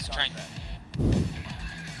 gas is Let's train contact. them.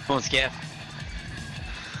 Come on, Scaff.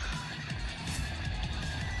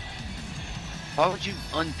 Why would you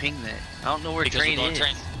unping that? I don't know where Because we're train going is.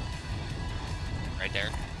 train. Right there.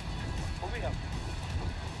 Moving up.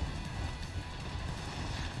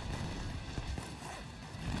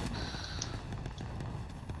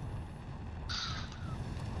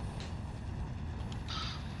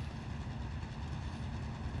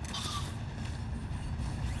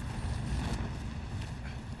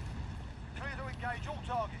 Clear to engage all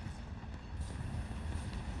targets.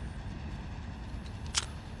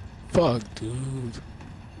 Fuck, dude.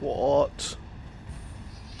 What?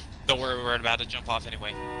 Don't worry, we're about to jump off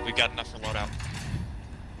anyway. We've got enough for loadout.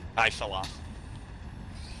 I fell off.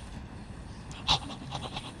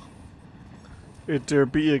 Would there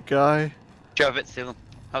be a guy? Drop it, Salem.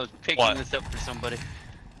 I was picking What? this up for somebody.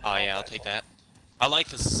 Oh yeah, I'll take that. I like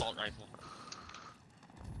this assault rifle.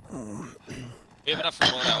 We have enough for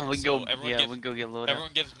loadout, we can so go. everyone, Yeah, give, we can go get loaded.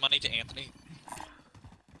 everyone gives money to Anthony.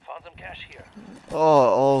 Found some cash here. Oh,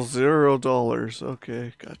 all $0.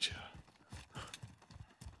 Okay, gotcha.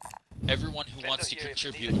 Everyone who wants to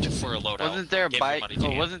contribute for a loadout. Wasn't there a give your bike? money to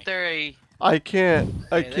Oh, wasn't Anthony. there a? I can't.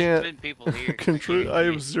 I Yeah, there's can't. been people here. Contribute. I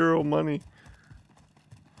have 0 money.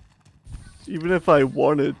 Even if I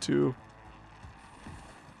wanted to.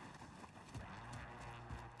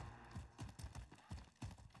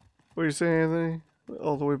 What are you saying, Anthony?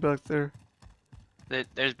 All the way back there?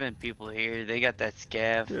 There's been people here. They got that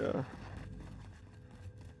scav. Yeah.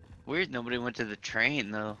 Weird. Nobody went to the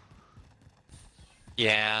train though.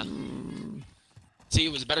 Yeah. See,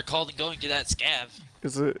 it was a better call than going to that scav.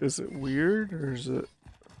 Is it weird or is it?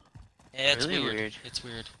 Yeah, it's Really weird. weird. It's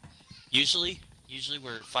weird. Usually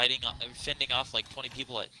we're fending off like 20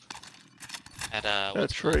 people at That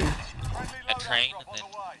what's it called? train. Friendly A loadout train, drop and on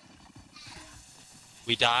then- the way.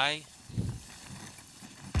 We die.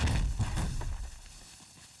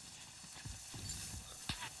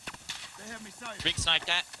 They have me safe. Ring sniped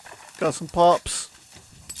at. Got some pops.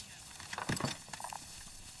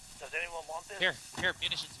 Does anyone want this? Here,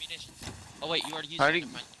 munitions. Oh wait, you already used Already- it.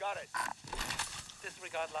 Never mind. Got it.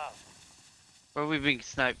 Disregard loud. Where are we being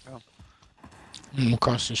sniped from? I'm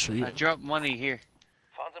across the street. I dropped money here.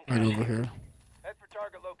 Found some Right cash over here. Head for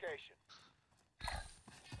target location.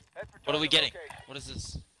 Head for What are we target getting? location. What is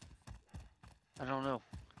this? I don't know.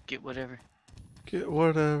 Get whatever. Get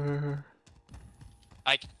whatever.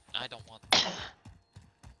 I don't want.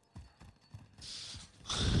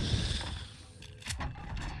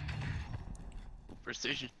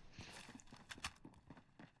 Precision.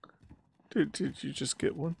 Dude, did you just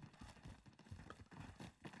get one?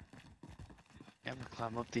 I'm gonna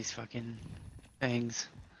climb up these fucking things.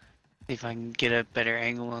 See if I can get a better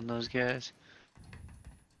angle on those guys.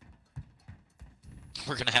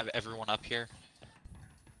 We're gonna have everyone up here.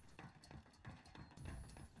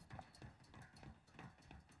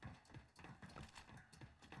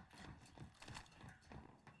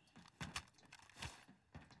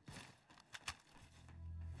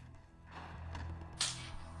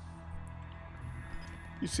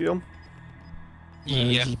 You see him?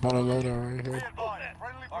 Yeah. Just bought a loader right Be here. advised,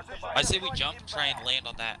 friendly precision I say we airstrike jump, try and inbound. land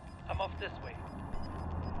on that. I'm off this way.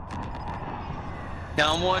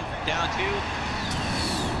 Down one, down two.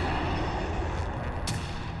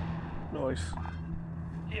 Nice.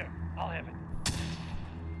 Here, I'll have it.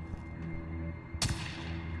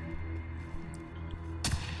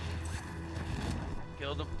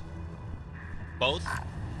 Killed him. Both?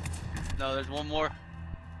 No, there's one more.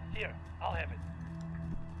 Here, I'll have it.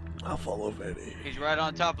 I'll follow Betty. He's right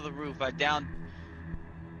on top of the roof. I downed.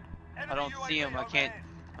 I Enemy don't see him. I UAV can't. overhead.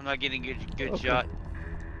 I'm not getting good Okay. shot.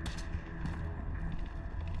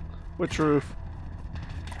 Which roof?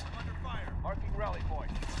 Under fire. Marking rally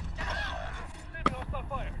point. Leaving hostile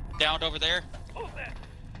fire. Downed over there? Who's that?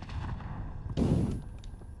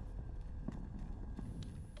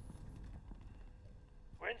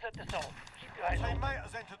 We're inside the zone. Keep your eyes open. Teammate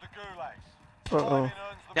has entered the gulags. Uh-oh. Surviving earns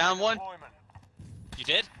them Down one. redeployment. You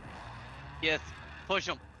did? Yes. Push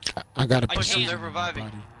him. I got a I precision can't. They're on my reviving.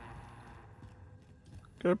 body.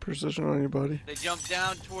 Got a precision on your body. They jumped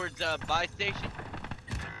down towards buy station.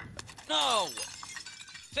 No!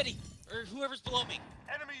 Fetty, or whoever's below me.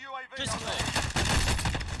 Enemy UAV Just overhead.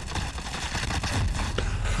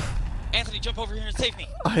 Anthony, jump over here and save me.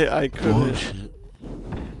 I couldn't. Bullshit.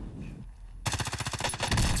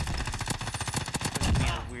 Put me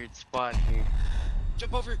in a weird spot here.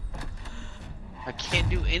 Jump over. I can't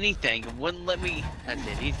do anything. It wouldn't let me. That's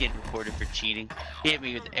it. He's getting reported for cheating. He hit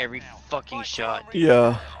me with every fucking shot.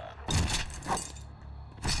 Yeah.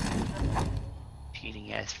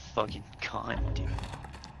 Cheating ass fucking cunt, dude.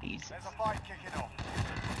 Jesus. There's a fight kicking off.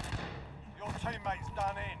 Your teammate's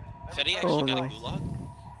done in. They're Fetty Oh, actually got no. a gulag?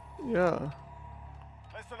 Yeah.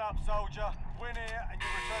 Listen up, soldier. Win here and you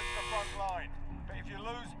return to the front line. But if you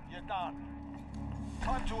lose, you're done.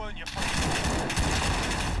 Time to earn your freedom.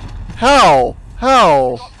 How?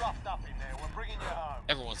 How? Got roughed up in there. We're bringing you home.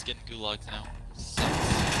 Everyone's getting gulags now. If your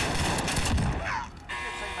team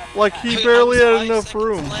has Like the he Hey, barely I had was 5 enough seconds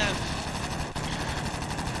room. left.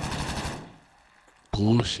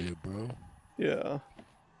 Bullshit, bro. Yeah.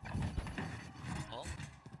 Well,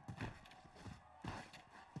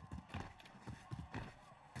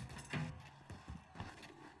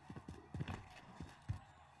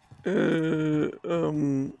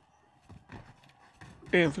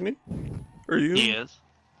 Anthony? Are you? Yes.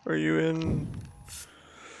 Are you in?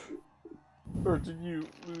 Or did you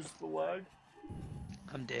lose the lag?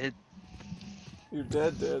 I'm dead. You're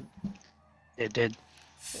dead. Dead.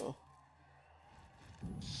 Oh.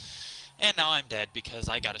 and now I'm dead because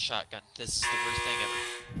I got a shotgun. This is the worst thing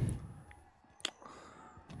ever.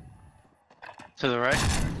 To the right.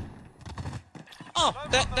 Oh,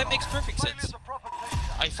 that makes perfect Failure sense. to proper team.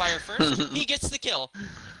 I fire first, he gets the kill.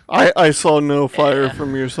 I saw no fire Yeah.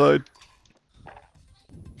 from your side.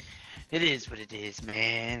 It is what it is,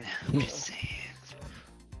 man. I'm just saying.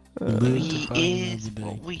 Live to We fight is another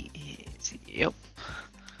what day. we is. Yep.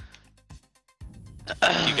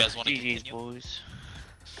 You guys wanna GG's, continue? boys.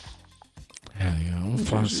 Hell yeah, I'm gonna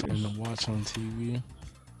find something to watch on TV.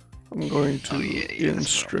 I'm going to Oh, yeah, yeah, in that's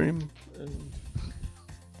stream and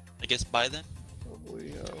I guess by then.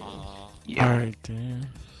 probably Yeah. Alright then.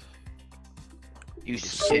 You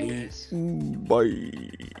sickers. bye.